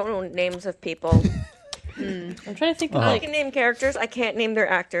 I just don't know names of people. I'm trying to think of I can name characters. I can't name their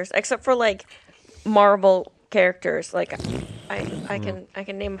actors, except for like Marvel characters. Like I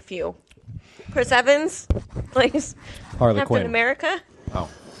can name a few. Chris Evans, please. Harley Captain Quinn. America. Oh.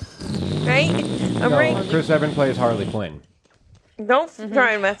 right? I'm right. No, Chris Evans plays Harley Quinn. Don't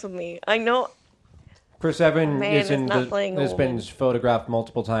try and mess with me. I know. Chris Evans Man is is in not playing a has been woman. photographed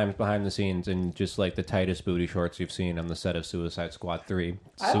multiple times behind the scenes in just like the tightest booty shorts you've seen on the set of Suicide Squad 3.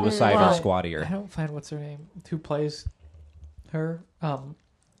 Suicide or I Squattier. don't find what's her name who plays her.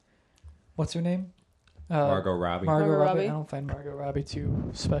 What's her name? Margot Robbie. Margot Margot Robbie. Robbie? I don't find Margot Robbie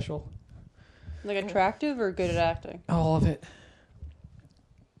too special. Like attractive or good at acting? All of it.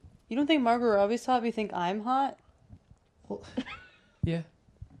 You don't think Margot Robbie's hot? You think I'm hot? Yeah,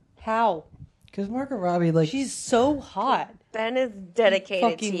 How? because Margot Robbie, like, She's so hot. Ben is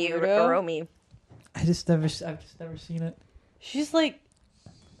dedicated Fucking to you, weirdo. Romy. I've just never seen it. She's like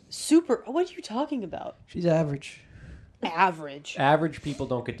super. What are you talking about? She's average. Average. Average people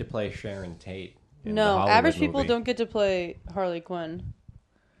don't get to play Sharon Tate. In the No, Hollywood average people movie. don't get to play Harley Quinn.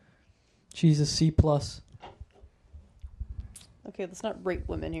 She's a C+. Okay, let's not rate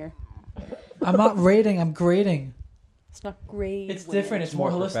women here. I'm not rating. I'm grading. It's not great. It's different. It's more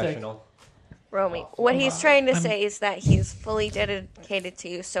holistic. professional. Romy, what he's trying to say is that he's fully dedicated to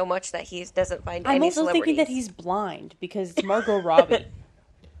you so much that he doesn't find I'm any also thinking that he's blind because it's Margot Robbie.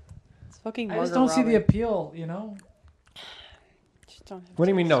 It's fucking I Margot just don't see Robbie. the appeal, you know? Just don't have What do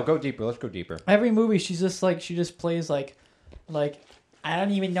you mean? No, go deeper. Let's go deeper. Every movie, she's just like, she just plays like, I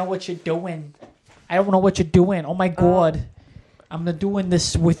don't even know what you're doing. I don't know what you're doing. Oh my God. I'm not doing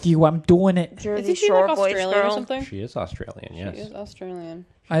this with you. I'm doing it. Jersey Isn't she Shore like Boys Australian or girl. something? She is Australian, yes. She is Australian.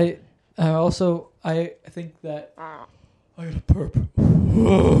 I think that I got a burp.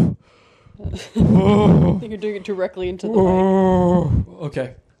 I think you're doing it directly into the mic.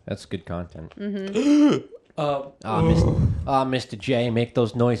 Okay. That's good content. Mm-hmm. Mr. J, make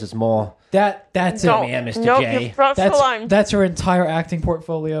those noises more. That's No, it. Yeah, Mr. no, J. you crossed the line. That's her entire acting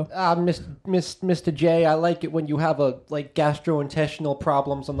portfolio. Mr. J, I like it when you have a like gastrointestinal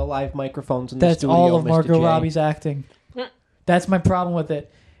problems on the live microphones in the That's studio. all of Mr. Margot J. Robbie's acting. That's my problem with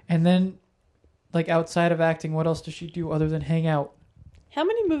it. And then, like, outside of acting, what else does she do other than hang out? How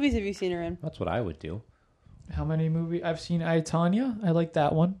many movies have you seen her in? That's what I would do. How many movies? I've seen I, Tonya. I like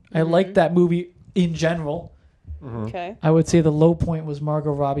that one. I like that movie in general. Okay. I would say the low point was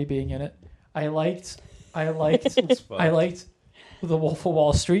Margot Robbie being in it. I liked I liked The Wolf of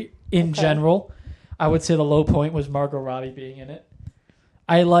Wall Street in general. I would say the low point was Margot Robbie being in it.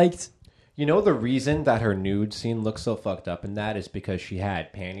 I liked. You know the reason that her nude scene looks so fucked up in that is because she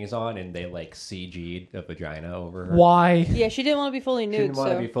had panties on and they like CG'd a vagina over her. Why? Yeah, she didn't want to be fully She nude, didn't want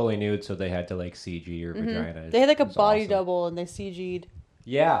so to be fully nude, so they had to like CG her vagina. they had like a It was body awesome. double and they CG'd.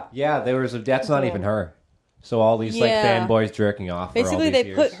 Yeah. There was that's not even her. So all these like Yeah. fanboys jerking off. Basically, for all they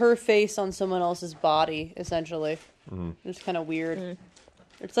these put years. her face on someone else's body, essentially. It's kind of weird.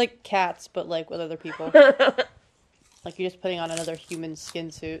 It's like Cats, but like with other people. Like you're just putting on another human skin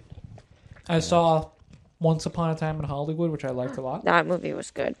suit. I saw Once Upon a Time in Hollywood, which I liked a lot. That movie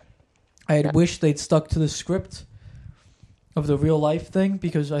was good. I had wished they'd stuck to the script of the real life thing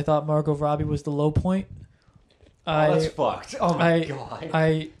because I thought Margot Robbie was the low point. Oh, that's fucked. Oh my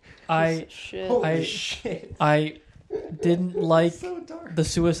god. Shit. I didn't like the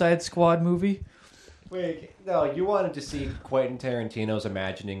Suicide Squad movie. Wait, no, you wanted to see Quentin Tarantino's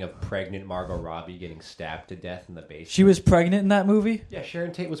imagining of pregnant Margot Robbie getting stabbed to death in the basement. She was pregnant in that movie? Yeah,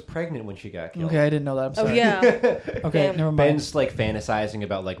 Sharon Tate was pregnant when she got killed. Okay, I didn't know that. I'm Oh sorry. yeah. Okay, Damn. never mind. Ben's like fantasizing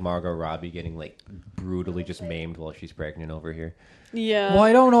about like Margot Robbie getting like brutally just maimed while she's pregnant over here. Yeah. Well,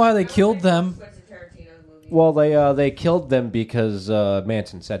 I don't know how they killed them. Well, they killed them because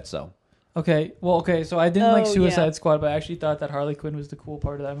Manson said so. Okay, so I didn't like Oh, Suicide yeah. Squad, but I actually thought that Harley Quinn was the cool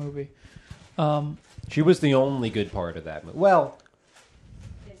part of that movie. She was the only good part of that movie. Well,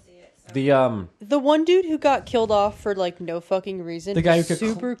 The one dude who got killed off for like no fucking reason. The guy was who could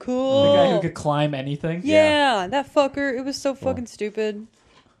super cool. The guy who could climb anything. Yeah, that fucker. It was so fucking stupid.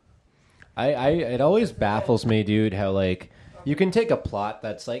 it always baffles me, dude, how like you can take a plot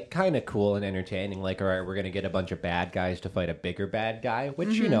that's like kind of cool and entertaining, like all right, we're gonna get a bunch of bad guys to fight a bigger bad guy,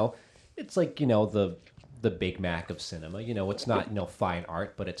 which you know, it's like the Big Mac of cinema. You know, it's not fine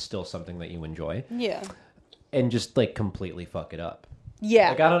art, but it's still something that you enjoy, Yeah. and just like completely fuck it up.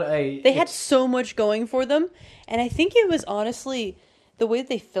 Yeah. Like They had so much going for them, and I think it was honestly the way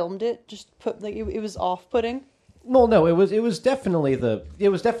they filmed it. Just put like it was off-putting. Well, no, it was definitely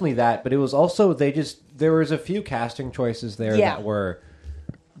that, but it was also there was a few casting choices there Yeah. that were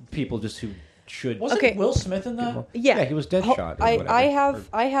people just who should. Wasn't Okay. Will Smith in that? Yeah, he was Deadshot. or whatever.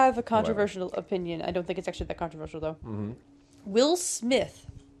 I have a controversial opinion. I don't think it's actually that controversial though. Will Smith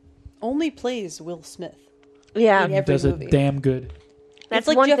only plays Will Smith. Yeah. In He every does movie. it damn good. That's it's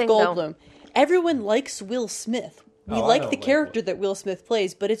like one Jeff thing, though. Goldblum. Everyone likes Will Smith. We Oh, I like don't the like character that Will Smith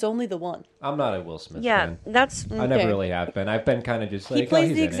plays, but it's only the one. I'm not a Will Smith Yeah, fan. that's I never Okay. really have been. I've been kind of just like, He plays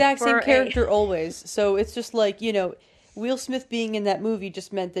he's the in exact same For a- character always, so it's just like, Will Smith being in that movie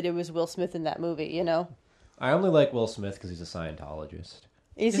just meant that it was Will Smith in that movie, it. I only like Will Smith because he's a Scientologist.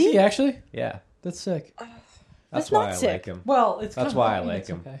 Is Is he actually? Yeah, That's sick. that's not why I sick. like him. Well, it's That's kind of- why I I mean, like it's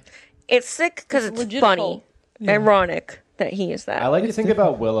him. okay. it's sick because It's it's legit funny, cult. ironic that he is that. I like to It's think different.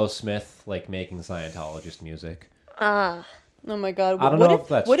 about Willow Smith like making Scientologist music. Ah, Oh my god! I don't what know if if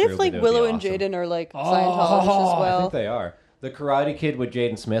that's what true, if but like it would Willow be and awesome. Jaden are like Scientologists as I well? think they are. The Karate Kid with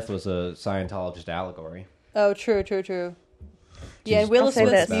Jaden Smith was a Scientologist allegory. Oh, true. Yeah, and Will I'll say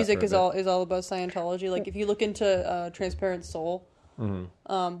Smith's this. music For a is all about Scientology. Like if you look into Transparent Soul,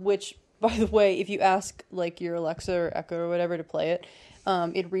 which by the way, if you ask like your Alexa or Echo or whatever to play it,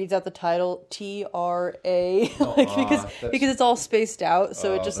 it reads out the title TRA because it's all spaced out,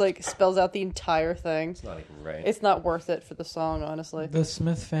 so it just like spells out the entire thing. It's not even right. It's not worth it for the song, honestly. The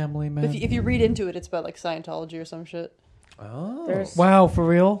Smith family, man. If you read into it, it's about like Scientology or some shit. Oh. there's Wow, for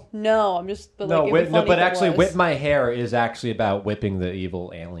real? No, I'm just. But, No, like, it'd be funny but if it actually, was. Whip My Hair is actually about whipping the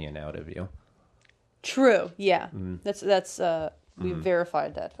evil alien out of you. True. Yeah. That's. We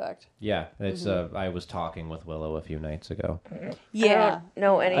verified that fact. Yeah, it's. I was talking with Willow a few nights ago. Yeah. I don't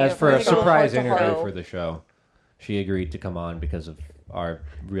know any As of for a them. surprise Heart to interview heart. for the show, she agreed to come on because of our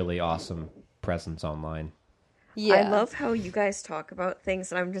really awesome presence online. Yeah. I love how you guys talk about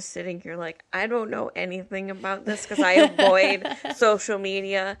things, and I'm just sitting here like, I don't know anything about this because I avoid social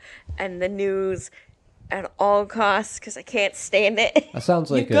media and the news at all costs because I can't stand it. That sounds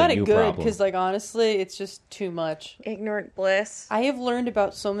like You've got a it you good problem. because, like, honestly, it's just too much. Ignorant bliss. I have learned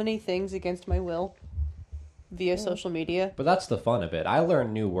about so many things against my will via social media. But that's the fun of it. I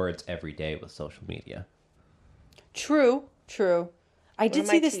learn new words every day with social media. True. I did of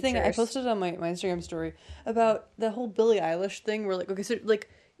see my this thing. I teachers. posted it on my Instagram story about the whole Billie Eilish thing where, like, okay, so, like,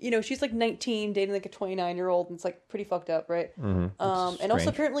 she's like 19, dating like a 29-year-old, and it's like pretty fucked up, right? And also strange.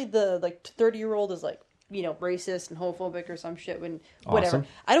 apparently the like 30-year-old is like racist and homophobic or some shit. When whatever, Awesome.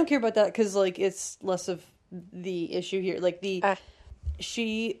 I don't care about that because like it's less of the issue here. Like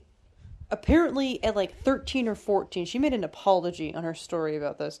she apparently at like 13 or 14, she made an apology on her story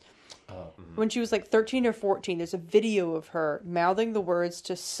about this. When she was like 13 or 14, there's a video of her mouthing the words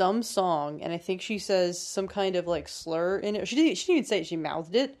to some song, and I think she says some kind of like slur in it. She didn't even say it, she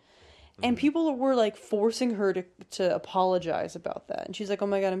mouthed it. And people were like forcing her to apologize about that. And she's like, oh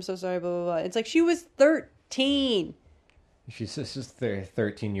my God, I'm so sorry, blah, blah, blah. It's like she was 13. She's just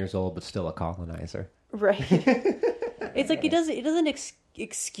 13 years old, but still a colonizer. Right. It's like it doesn't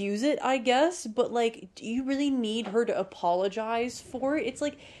excuse it, I guess, but like, do you really need her to apologize for it? It's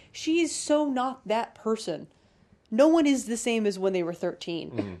like she is so not that person. No one is the same as when they were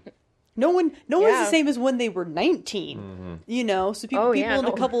 13. No one's the same as when they were 19. So people in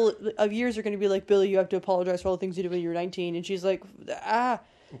a couple of years are going to be like, Billy, you have to apologize for all the things you did when you were 19, and she's like,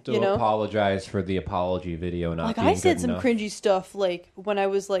 Apologize for the apology video not like being I said good some enough. cringy stuff like when I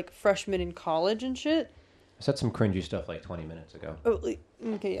was like freshman in college and shit. I said some cringy stuff like 20 minutes ago. Oh,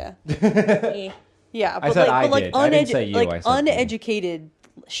 okay, yeah. Yeah, but said like, I but like did. I didn't say you, I said uneducated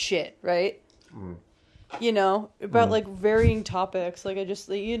shit, right? About like varying topics. Like I just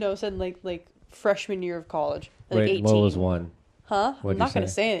said like freshman year of college, like 18. What was one? Huh? What'd I'm you not gonna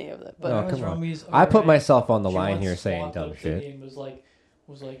say? say any of it, but Oh, That was come on. Romy's I put overnight. myself on the She line once here saying swapped dumb up shit. and was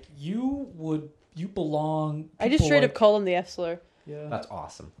like you belong. I just people straight like- up called him the F slur. Yeah. That's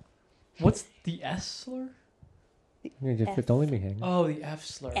awesome. What's the S slur? Don't leave me hanging. Oh, the F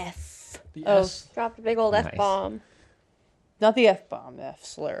slur. F. The Oh. S. Dropped a big old Nice. F-bomb. Not the F bomb, the F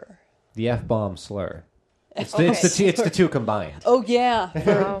slur. The F-bomb slur. It's Okay. the two combined. Oh yeah,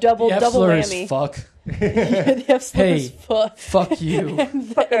 for double The F double slur whammy. is fuck. Yeah, the F slur is Hey. fuck. Fuck you. And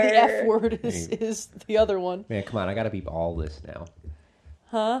the F word is the other one. Man, come on, I gotta beep all this now.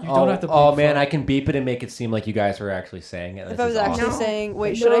 Huh? You don't have to. Oh beep man, fuck. I can beep it and make it seem like you guys were actually saying it. If This I was is actually awesome. saying,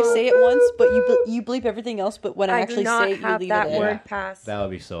 wait, should I say it once, but you bleep everything else, but when I I do actually not say it, you have leave that it in? word Yeah. pass. That would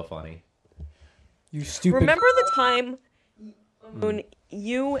be so funny. You stupid. Remember the time when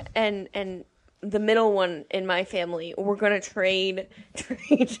you and the middle one in my family were gonna trade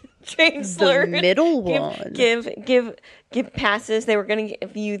slurs? middle one? Give passes. They were gonna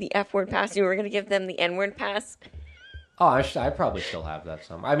give you the F word pass. You were gonna give them the N word pass. Oh, I probably still have that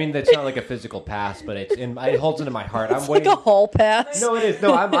somewhere. I mean, it's not like a physical pass, but it holds into my heart. It's like a hall pass. No, it is.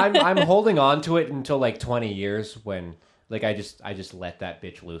 No, I'm holding on to it until like 20 years when like I just let that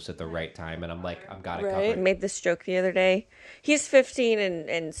bitch loose at the right time, and I'm like I've got it Right. I covered. made this joke the other day. He's 15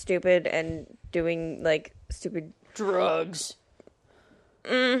 and stupid and doing like stupid Drugs.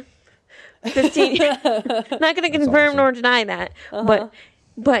 15. Not going to confirm nor deny that,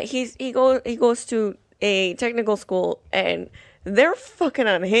 but he goes to a technical school and they're fucking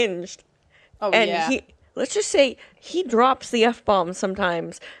unhinged. Oh, And yeah. let's just say he drops the F-bomb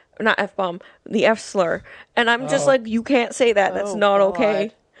sometimes. Not F-bomb, the F-slur. And I'm just like, you can't say that. That's not okay.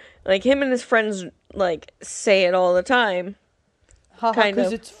 God. Like, him and his friends, like, say it all the time. Kind Because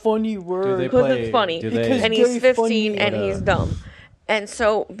of. it's funny word. Because it's funny. Because And he's very 15 funny. and he's dumb. And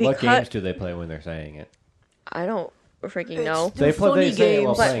so, What because... games do they play when they're saying it? I don't freaking know. They funny say it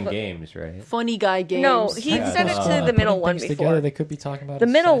while games. playing games, right? Funny guy games. No, he Yeah, said it that's to fine. the middle Putting one things before. together, they could be talking about The a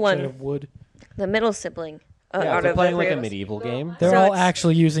middle statue one. of wood. The middle sibling. Yeah, Out if of they're the playing like three a of us. medieval game. They're So all it's-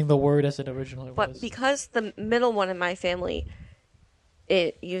 actually using the word as it originally But was. because the middle one in my family,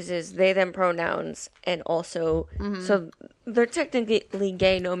 it uses they them pronouns and also so they're technically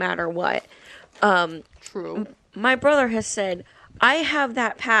gay no matter what. True. My brother has said, I have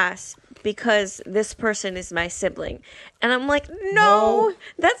that pass because this person is my sibling. And I'm like, no,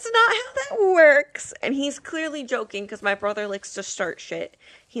 that's not how that works. And he's clearly joking because my brother likes to start shit.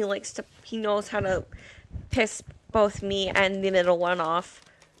 He knows how to piss both me and the middle one off.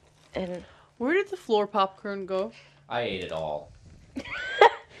 And Where did the floor popcorn go? I ate it all.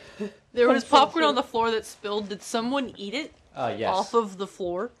 There was popcorn on the floor that spilled. Did someone eat it Yes. off of the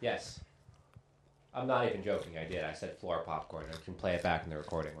floor? Yes. I'm not even joking. I did. I said floor popcorn. I can play it back in the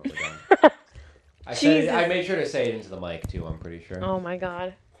recording when we're done. I made sure to say it into the mic too. I'm pretty sure. oh my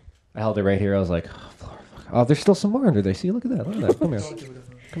god. I held it right here. I was like, oh, floor. Oh, there's still some more under there. See, look at that. Look at that. Come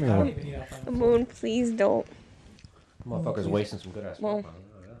here. Come here. The moon, please don't. Motherfucker's wasting some good ass popcorn.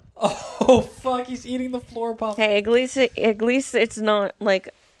 Oh fuck! He's eating the floor pop. Hey, at least it's not like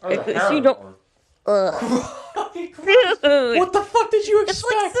Oh, at least you don't. Ugh. What the fuck did you It's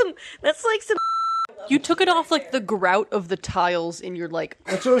expect? like that's like some. You took it off like the grout of the tiles in your like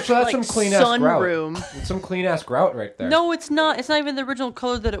So that's like some clean ass grout. sunroom. It's some clean ass grout right there. No, it's not. It's not even the original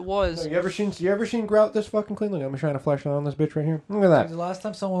color that it was. You ever seen grout this fucking clean? Look, I'm trying to flash it on this bitch right here. Look at The that. last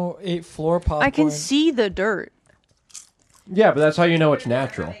time someone ate floor popcorn, I can see the dirt Yeah, but that's how you know it's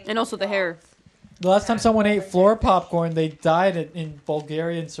natural. and also the hair. The last time someone ate floor popcorn, they died in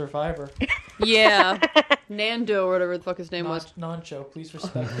Bulgarian Survivor. Yeah, Nando or whatever the fuck his name was. Noncho, please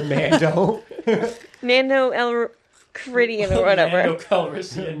respect me. Mando. Nando El Caridian or whatever. Mando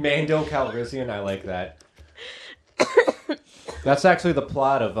Calrissian. Mando Calrissian, I like that. That's actually the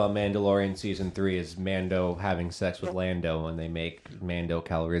plot of Mandalorian Season 3 is Mando having sex with Lando and they make Mando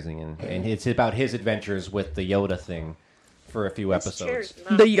Calrissian. And it's about his adventures with the Yoda thing for a few episodes.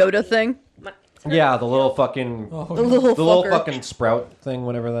 The Yoda thing. Yeah, the little fucking... Oh, The little the little fucker. fucking sprout thing,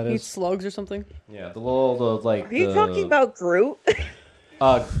 whatever that Eats is. slugs or something. Yeah, the like... Are you talking about Groot?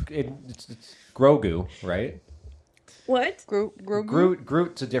 It's Grogu, right? What? Grogu?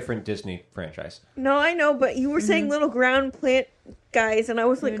 Groot's a different Disney franchise. No, I know, but you were saying little ground plant guys, and I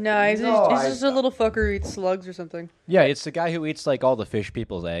was like, No, he's I- just a little fucker who eats slugs or something. Yeah, it's the guy who eats like all the fish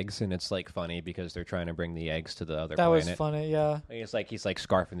people's eggs, and it's like funny because they're trying to bring the eggs to the other that planet. was funny. Yeah. He's like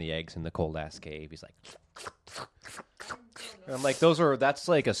scarfing the eggs in the cold ass cave. He's like, and I'm like, that's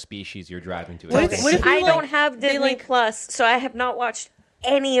like a species you're driving to. What if I they, don't like- have they, Disney like- Plus, so I have not watched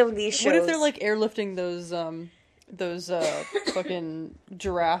any of these shows. What if they're like airlifting those fucking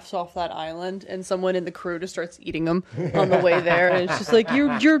giraffes off that island, and someone in the crew just starts eating them on the way there, and it's just like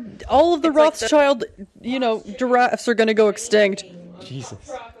you're all of the Rothschild, giraffes are gonna go extinct.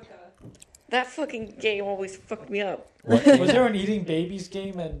 Jesus. That fucking game always fucked me up. Was there an eating babies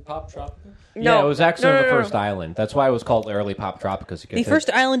game in Pop Tropica? No, Yeah, it was actually no, on the no, no. first island. That's why it was called early Pop Tropica. The first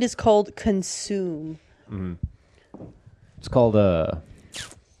island is called Consume. It's called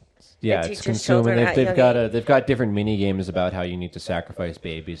yeah, It it's teaches consume, children and at they've young got they've got different mini games about how you need to sacrifice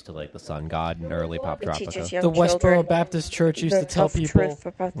babies to like the sun god in early Pop It teaches Tropica. young The Westboro children Baptist Church used the to tell tough people. truth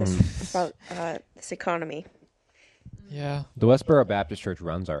about this economy. Yeah. The Westboro Baptist Church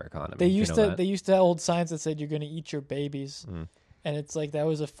runs our economy. They Did you used know to that? they used to have old signs that said you're going to eat your babies, and it's like that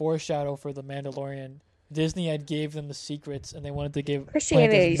was a foreshadow for the Mandalorian. Disney had gave them the secrets, and they wanted to give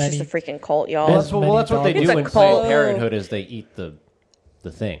Christianity is plant as just a many. freaking cult, y'all. Yes. Well, that's what they It's do a in cult. Planned Parenthood is they eat the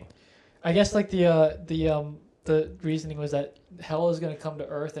thing. I guess like the reasoning was that hell is going to come to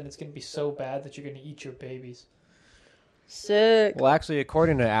Earth, and it's going to be so bad that you're going to eat your babies. Sick. Well, actually,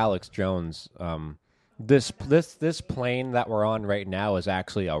 according to Alex Jones, this plane that we're on right now is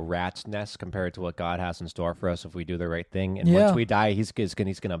actually a rat's nest compared to what God has in store for us if we do the right thing. And Yeah. once we die, he's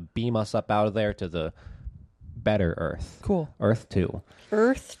gonna beam us up out of there to the better Earth. Cool. Earth 2.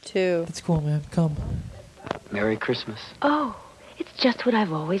 Earth 2. That's cool, man. Come. Merry Christmas. Oh, it's just what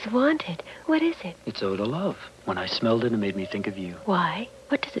I've always wanted. What is it? It's Eau de Love. When I smelled it, it made me think of you. Why?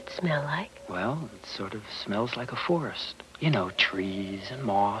 What does it smell like? Well, it sort of smells like a forest. You know, trees and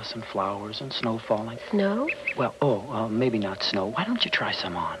moss and flowers and snow falling. Snow? Well, maybe not snow. Why don't you try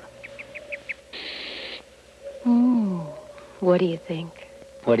some on? What do you think?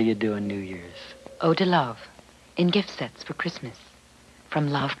 What do you do on New Year's? Eau de Love, in gift sets for Christmas,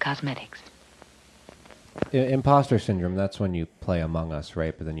 from Love Cosmetics. Imposter syndrome, that's when you play Among Us,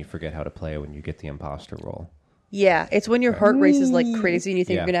 right? But then you forget how to play when you get the imposter role. Yeah, it's when your heart races like crazy and you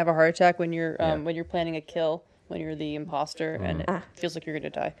think Yeah. you're gonna have a heart attack when you're Yeah. when you're planning a kill, when you're the imposter, and it feels like you're gonna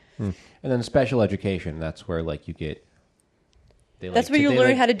die. And then special education, that's where like you get. That's where you're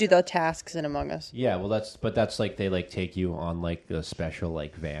learning how to do the tasks in Among Us. Yeah, well, that's like they like take you on like a special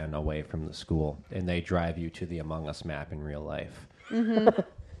like van away from the school, and they drive you to the Among Us map in real life.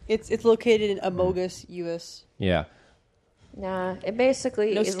 It's located in Amogus, US. Yeah. Nah, it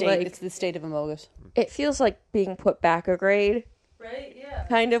basically No is state. like It's the state of Amogus. it feels like being put back a grade. Right? Yeah.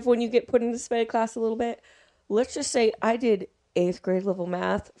 Kind of when you get put into sped class a little bit. Let's just say I did 8th grade level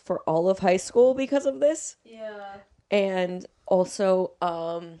math for all of high school because of this. Yeah. And also,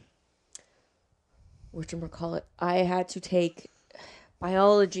 whatchamacallit, I had to take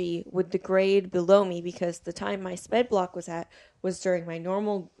biology with the grade below me because the time my sped block was at was during my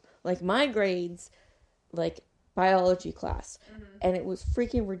normal, like my grades, like biology class. And it was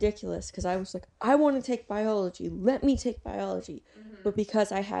freaking ridiculous because I was like, I want to take biology. Let me take biology. But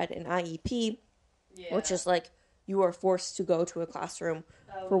because I had an IEP, which is like you are forced to go to a classroom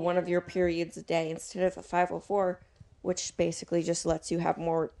for one of your periods a day instead of a 504, which basically just lets you have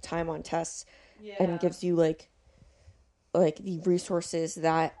more time on tests and gives you like the resources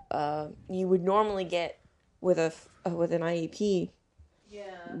that you would normally get with with an IEP. Yeah.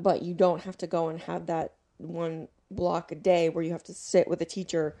 But you don't have to go and have that one block a day where you have to sit with a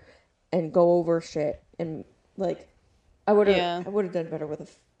teacher and go over shit and like I would have done better with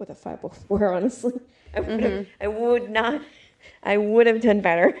a 504, honestly. I would have done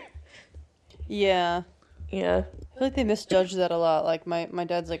better. Yeah. Yeah. I feel like they misjudge that a lot. Like my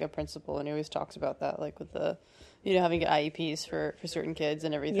dad's like a principal and he always talks about that, like with the having IEPs for certain kids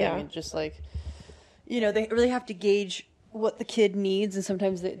and everything. Yeah. And just like they really have to gauge what the kid needs and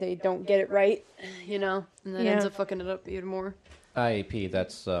sometimes they don't get it right, and that ends up fucking it up even more. IEP,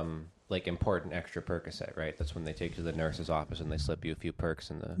 that's like important extra Percocet, right? That's when they take you to the nurse's office and they slip you a few perks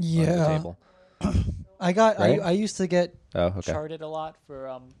on the table. I used to get okay. charted a lot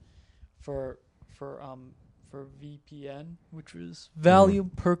for VPN, which was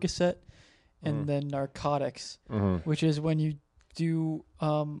Valium, Percocet, and then narcotics, which is when you do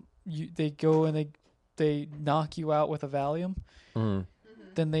they go and they knock you out with a Valium,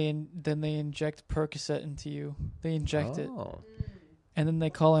 then they inject Percocet into you. They inject it, and then they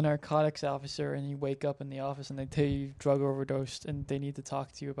call a narcotics officer, and you wake up in the office and they tell you you've drug overdosed, and they need to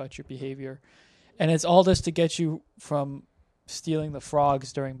talk to you about your behavior, and it's all just to get you from stealing the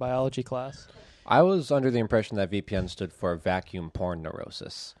frogs during biology class. I was under the impression that VPN stood for vacuum porn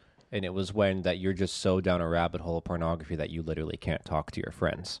neurosis. And it was when that you're just so down a rabbit hole of pornography that you literally can't talk to your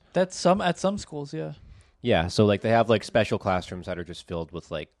friends. That's at some schools, yeah. Yeah, so like they have like special classrooms that are just filled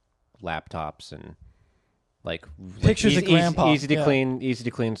with like laptops and like pictures of grandpa. Easy to clean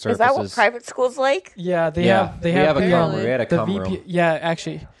surfaces. Is that what private schools like? Yeah, we have a cum room. We had a cum room. Yeah,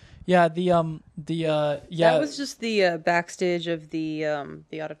 actually. Yeah, That was just the backstage of the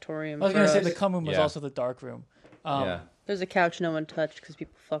auditorium. I was going to say the cum room was also the dark room. There's a couch no one touched because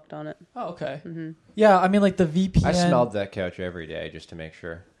people fucked on it. Oh, okay. Mm-hmm. Yeah, I mean, like the VPN. I smelled that couch every day just to make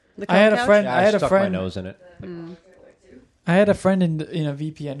sure. I had a friend. Yeah, I stuck my nose in it. I had a friend in a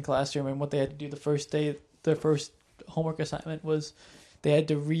VPN classroom, and what they had to do the first day, their first homework assignment was they had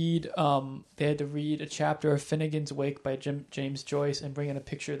to read a chapter of Finnegan's Wake by James Joyce and bring in a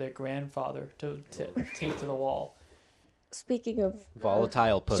picture of their grandfather to tape to the wall. Speaking of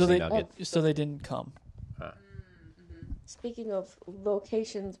volatile pussy nugget, so they didn't come. Speaking of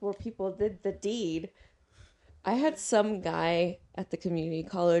locations where people did the deed, I had some guy at the community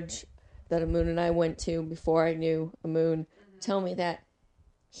college that Amun and I went to before I knew Amun tell me that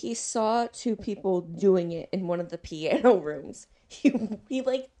he saw two people doing it in one of the piano rooms. He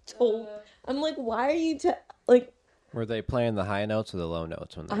like told. I'm like, why are you Were they playing the high notes or the low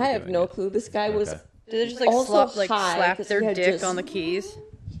notes when they I have no clue. This guy was. Did they just slap their dick on the keys?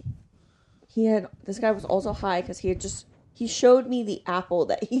 This guy was also high because he showed me the apple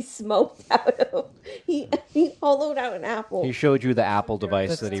that he smoked out of. He hollowed out an apple. He showed you the Apple device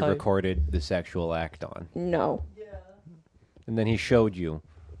That's that he tight. recorded the sexual act on. No. And then he showed you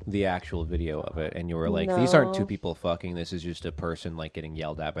the actual video of it, and you were like, "These aren't two No. people fucking. This is just a person like getting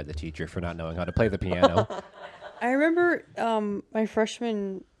yelled at by the teacher for not knowing how to play the piano." I remember my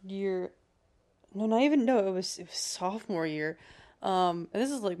freshman year. No, not even. No, it was sophomore year. And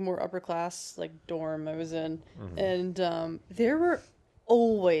this is like more upper class, like dorm I was in, and there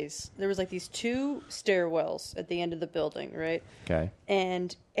was like these two stairwells at the end of the building, right? Okay.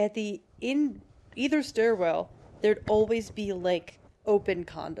 And in either stairwell, there'd always be like open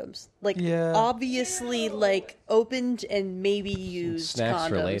condoms, like obviously like opened and maybe used Snacks condoms,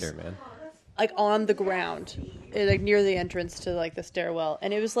 for later, man. like on the ground, like near the entrance to like the stairwell,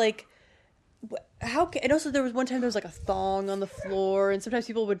 and it was like. And also there was one time there was like a thong on the floor, and sometimes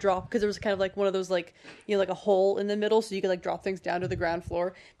people would drop because there was kind of like one of those like like a hole in the middle, so you could like drop things down to the ground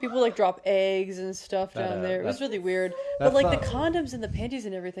floor. People would, like drop eggs and stuff down there. It was really weird. But like the condoms and the panties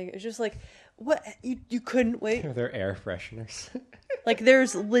and everything, it was just like what you couldn't wait. They're air fresheners. Like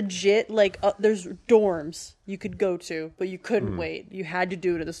there's legit like there's dorms you could go to, but you couldn't wait. You had to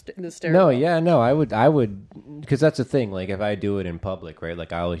do it in the stairwell. No, I would, because that's the thing. Like if I do it in public, right?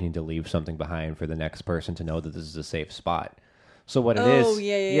 Like I always need to leave something behind for the next person to know that this is a safe spot. So what it is,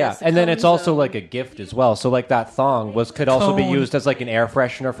 yeah. And then it's also like a gift as well. So like that thong could also be used as like an air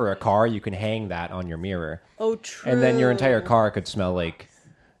freshener for a car. You can hang that on your mirror. Oh, true. And then your entire car could smell like.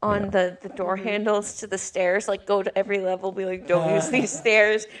 On the door handles to the stairs, like go to every level, be like, don't use these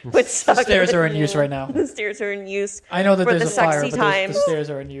stairs. But The stairs are in use right now. The stairs are in use. I know that for there's the a fire, sexy but times. the stairs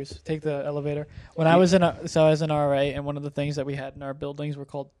are in use. Take the elevator. When I was I was in RA, and one of the things that we had in our buildings were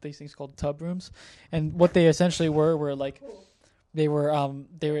these things called tub rooms, and what they essentially were like,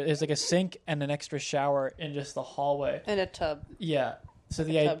 there's like a sink and an extra shower in just the hallway And a tub. Yeah. So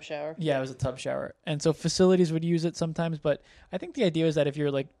tub shower. Yeah, it was a tub shower, and so facilities would use it sometimes. But I think the idea is that if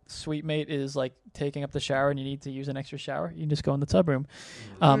your like suite mate is like taking up the shower and you need to use an extra shower, you can just go in the tub room.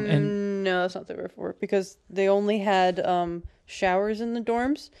 And no, that's not the word for it, because they only had showers in the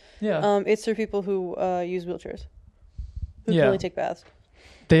dorms. Yeah. It's for people who use wheelchairs, who Yeah. can only take baths.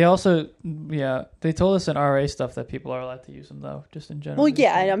 They also, they told us in RA stuff that people are allowed to use them though, just in general. Well,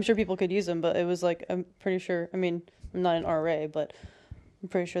 yeah, I'm sure people could use them, but it was like I'm pretty sure. I mean, I'm not an RA, but I'm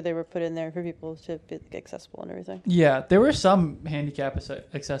pretty sure they were put in there for people to be accessible and everything. Yeah, there were some handicap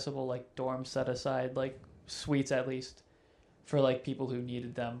accessible like dorms set aside, like suites at least, for like people who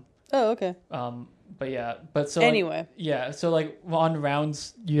needed them. Oh, okay. But so anyway, so like on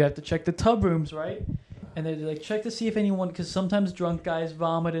rounds you have to check the tub rooms, right? And they like check to see if anyone, because sometimes drunk guys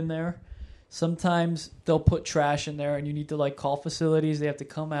vomit in there. Sometimes they'll put trash in there, and you need to like call facilities. They have to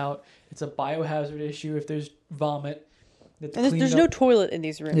come out. It's a biohazard issue if there's vomit. And there's no toilet in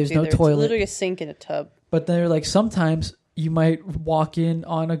these rooms. There's either. no toilet. It's literally a sink and a tub. But they're like, sometimes you might walk in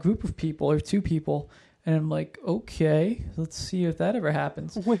on a group of people or two people, and I'm like, okay, let's see if that ever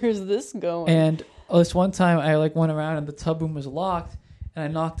happens. Where's this going? And this one time, I like went around and the tub room was locked, and I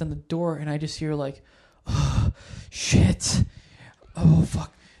knocked on the door, and I just hear like, oh, shit, oh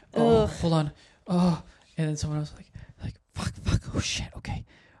fuck, oh hold on, oh, and then someone else like fuck, oh shit, okay,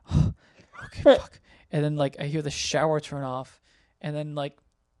 oh, okay, fuck. And then, like, I hear the shower turn off, and then, like,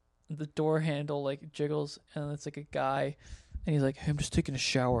 the door handle, like, jiggles, and it's, like, a guy, and he's like, hey, I'm just taking a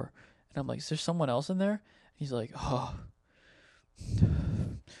shower. And I'm like, is there someone else in there? And he's like, oh,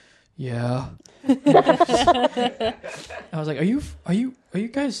 yeah. I was like, are you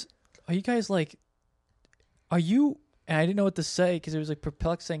guys, like, and I didn't know what to say, because it was, like,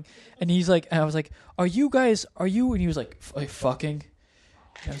 perplexing. And he's like, and I was like, are you? And he was like, fucking.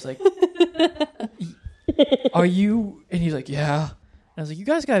 And I was like, are you? And he's like, yeah. And I was like, you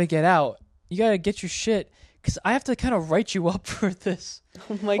guys got to get out. You got to get your shit, because I have to kind of write you up for this.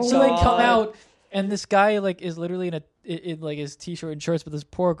 Oh my god! So they come out, and this guy like is literally in like his t-shirt and shorts, but this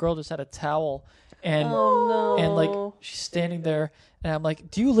poor girl just had a towel, and and like she's standing there, and I'm like,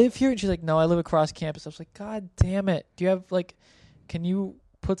 do you live here? And she's like, no, I live across campus. I was like, god damn it! Do you have like, can you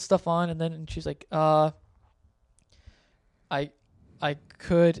put stuff on? And she's like, I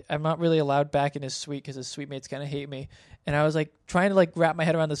could. I'm not really allowed back in his suite because his suite mates kind of hate me. And I was like trying to like wrap my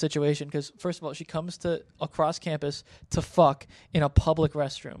head around the situation, because first of all, she comes to across campus to fuck in a public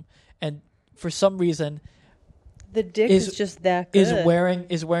restroom, and for some reason, the dick is just that good.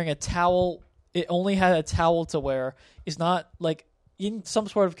 Is wearing a towel. It only had a towel to wear. Is not like in some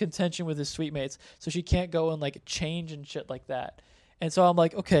sort of contention with his suite mates, so she can't go and like change and shit like that. And so I'm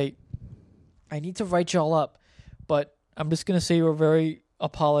like, okay, I need to write y'all up, but I'm just going to say you were very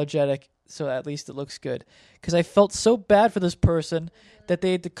apologetic, so at least it looks good. Because I felt so bad for this person that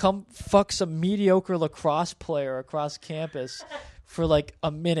they had to come fuck some mediocre lacrosse player across campus for like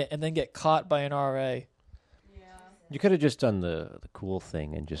a minute and then get caught by an RA. You could have just done the cool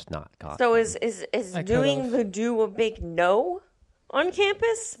thing and just not got. So is doing could've. the do a big no on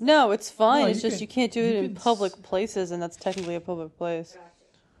campus? No, it's fine. No, It's just you can't do it in public places, and that's technically a public place.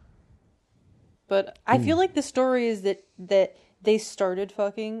 But I feel like the story is that they started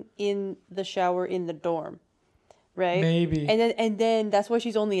fucking in the shower in the dorm, right? Maybe. And then that's why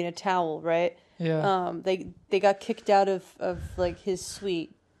she's only in a towel, right? Yeah. They got kicked out of like his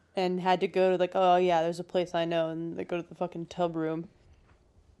suite and had to go to like, oh yeah, there's a place I know, and they go to the fucking tub room.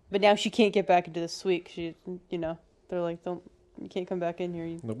 But now she can't get back into the suite. She, they're like, you can't come back in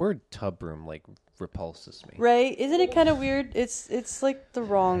here. The word tub room like repulses me. Right? Isn't it kind of weird? It's like the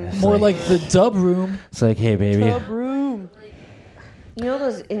wrong. More like the dub room. It's like, hey baby. Tub room. You know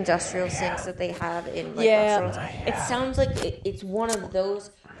those industrial sinks that they have in restaurants? It sounds like it's one of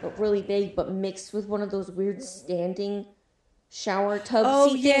those, but really big, but mixed with one of those weird standing shower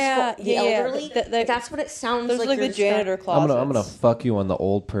tub seats for the elderly. That's what it sounds like. There's like the janitor closet. I'm gonna fuck you on the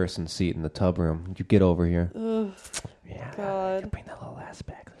old person seat in the tub room. You get over here. Ugh, yeah, God. Bring that little ass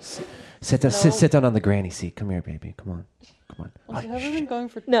back. Sit down on the granny seat. Come here, baby. Come on. Have we been going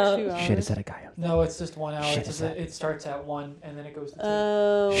for 2 hours? Shit, is that a guy? No, it's just 1 hour. Shit, It starts at 1 and then it goes to 2.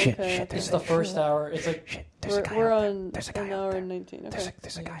 Oh, okay. Shit, It's the first hour. It's like we're on an hour and 19. Okay.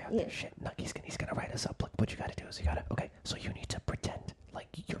 There's a guy out there. Shit, look, he's gonna write us up. Look, what you gotta do is okay. So you need to pretend like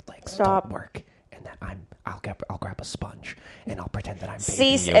your legs don't work, and that I'll grab a sponge and I'll pretend that I'm bathing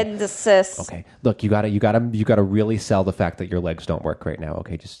cease you. and desist. Okay, look, you gotta really sell the fact that your legs don't work right now.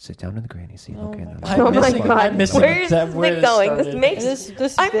 Okay, just sit down in the granny seat. Okay, Oh my God, where's this going? This makes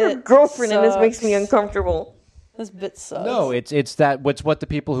this I'm your girlfriend, and this makes me uncomfortable. This bit sucks. No, it's that. What's what the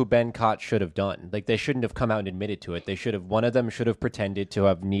people who Ben caught should have done. Like they shouldn't have come out and admitted to it. They should have. One of them should have pretended to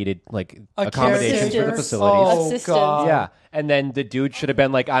have needed like accommodations for the facilities. Oh God. Yeah, and then the dude should have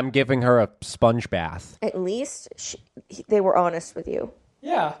been like, "I'm giving her a sponge bath." At least they were honest with you.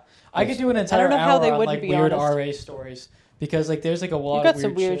 Yeah, I could do an entire know hour how they on wouldn't like be weird honest. RA stories because like there's like a lot. You got of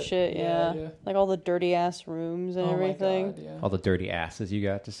some weird shit, yeah. yeah. Like all the dirty ass rooms and Oh my everything. God, yeah. All the dirty asses you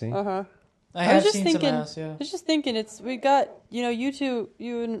got to see. I was just thinking, we got, you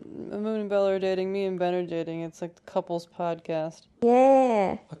and Moon and Bella are dating, me and Ben are dating. It's like the couples podcast.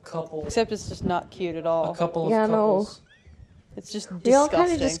 Yeah. A couple. Except it's just not cute at all. A couple of couples. No. It's just disgusting. We all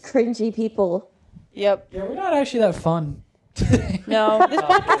kind of just cringy people. Yep. Yeah, we're not actually that fun. No, this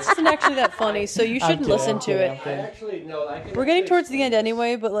podcast isn't actually that funny, so you shouldn't listen to it. We're getting towards the end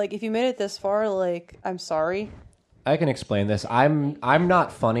anyway, but like if you made it this far, like I'm sorry. I can explain this. I'm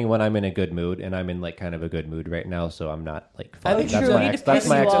not funny when I'm in a good mood, and I'm in like kind of a good mood right now, so I'm not like funny. That's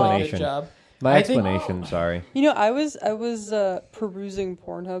my explanation. My explanation. Sorry. I was perusing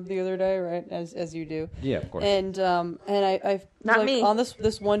Pornhub the other day, right? As you do. Yeah, of course. And I Not like, me. on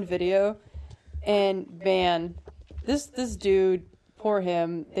this one video, and man, this dude, poor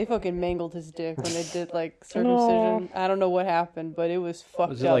him, they fucking mangled his dick when they did like circumcision. I don't know what happened, but it was fucked up.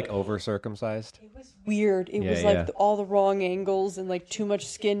 Was it like over circumcised? It was weird. It was like all the wrong angles and like too much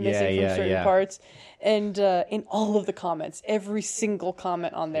skin missing from certain parts. And in all of the comments, every single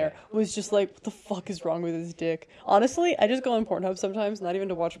comment on there was just like, what the fuck is wrong with his dick? Honestly, I just go on Pornhub sometimes, not even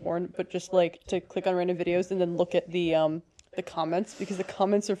to watch porn, but just like to click on random videos and then look at the comments, because the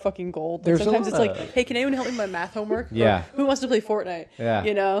comments are fucking gold. Like, sometimes it's like, hey, can anyone help me with my math homework? Yeah. Or, who wants to play Fortnite?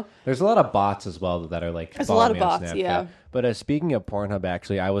 Yeah. There's a lot of bots as well that are like. There's a lot of following me on bots, Snapchat. yeah. But speaking of Pornhub,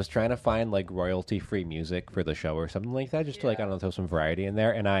 actually, I was trying to find like royalty-free music for the show or something like that, just to like, I don't know, throw some variety in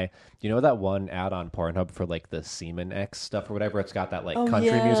there. And that one ad on Pornhub for like the Semen X stuff or whatever, it's got that like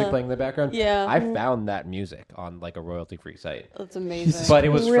country music playing in the background. Yeah. I found that music on like a royalty-free site. That's amazing. But it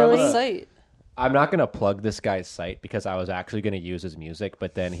was really? from a site. I'm not going to plug this guy's site because I was actually going to use his music,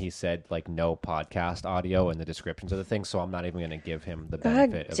 but then he said like no podcast audio in the descriptions of the thing, so I'm not even going to give him the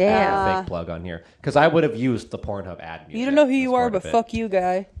benefit of a fake plug on here because I would have used the Pornhub ad music. You don't know who you are, but fuck you,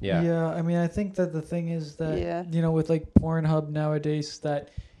 guy. Yeah. Yeah, I mean, I think that the thing is that, with like Pornhub nowadays, that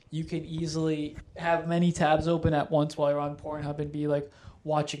you can easily have many tabs open at once while you're on Pornhub and be like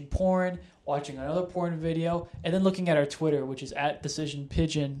watching porn, watching another porn video, and then looking at our Twitter, which is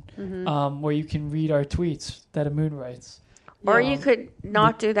 @DecisionPigeon, where you can read our tweets that Amun writes. Or you could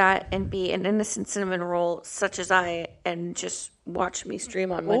not do that and be an innocent cinnamon roll, such as I, and just watch me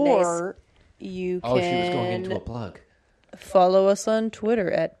stream on Mondays. Or you can. Oh, she was going into a plug. Follow us on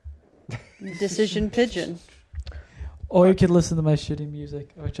Twitter @DecisionPigeon. Or you could listen to my shitty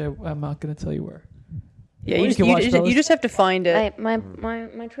music, which I'm not going to tell you where. Yeah, you just have to find it. My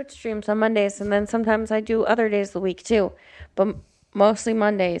Twitch streams on Mondays, and then sometimes I do other days of the week too, but mostly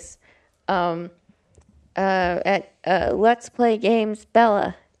Mondays. At Let's Play Games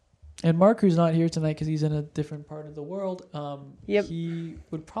Bella. And Mark, who's not here tonight because he's in a different part of the world, Yep. he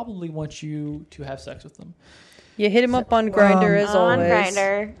would probably want you to have sex with him. Yeah, hit him up on Grindr as On always.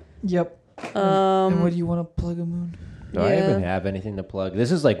 Grindr. Yep. And what do you want to plug a moon? Do I even have anything to plug?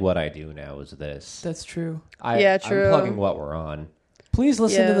 This is like what I do now. Is this? That's true. Yeah, true. I'm plugging what we're on. Please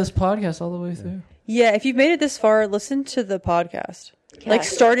listen to Yeah. this podcast all the way through. Yeah, if you've made it this far, listen to the podcast. Like,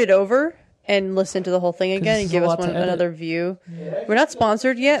 start it over and listen to the whole thing again and give us another view. We're not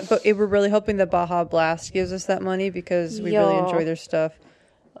sponsored yet, but we're really hoping that Baja Blast gives us that money because we really enjoy their stuff.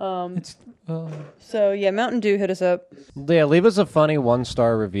 So, yeah, Mountain Dew, hit us up. Yeah, leave us a funny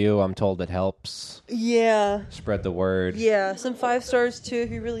 1-star review. I'm told it helps. Yeah. Spread the word. Yeah, some 5 stars, too,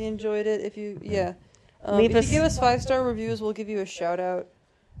 if you really enjoyed it. If you give us 5-star reviews, we'll give you a shout-out.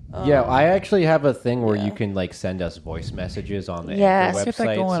 Yeah, I actually have a thing where you can like send us voice messages on the Anchor website. Get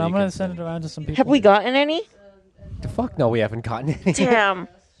that going. I'm going to send it around to some people. Have we gotten any? The fuck no, we haven't gotten any. Damn.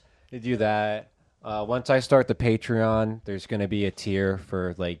 To do that. Once I start the Patreon, there's going to be a tier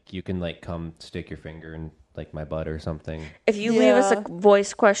for like you can like come stick your finger in like my butt or something. If you leave us a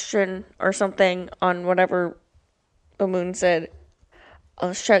voice question or something on whatever the moon said,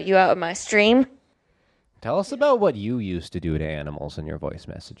 I'll shout you out in my stream. Tell us about what you used to do to animals in your voice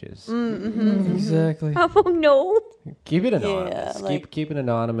messages. Exactly. Oh, no. Keep it anonymous. Yeah, keep it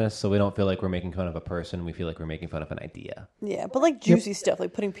anonymous so we don't feel like we're making fun of a person. We feel like we're making fun of an idea. Yeah, but like juicy stuff,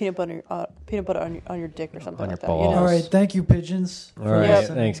 like putting peanut butter on your dick or something On like your that. balls. All right. Thank you, pigeons. All right.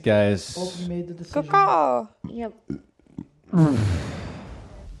 Thanks, guys. Hope you made the decision. Caw. Yep.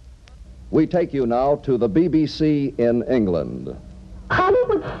 We take you now to the BBC in England.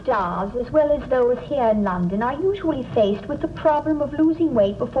 Hollywood stars, as well as those here in London, are usually faced with the problem of losing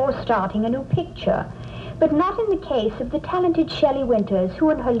weight before starting a new picture. But not in the case of the talented Shelley Winters, who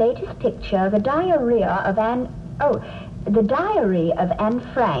in her latest picture, The Diary of Anne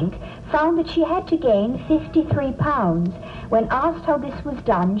Frank, found that she had to gain 53 pounds. When asked how this was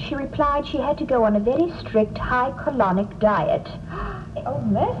done, she replied she had to go on a very strict high colonic diet. Oh,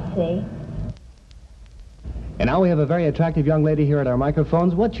 mercy. And now we have a very attractive young lady here at our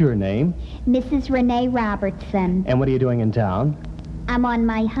microphones. What's your name? Mrs. Renee Robertson. And what are you doing in town? I'm on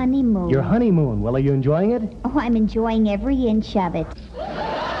my honeymoon. Your honeymoon. Well, are you enjoying it? Oh, I'm enjoying every inch of it.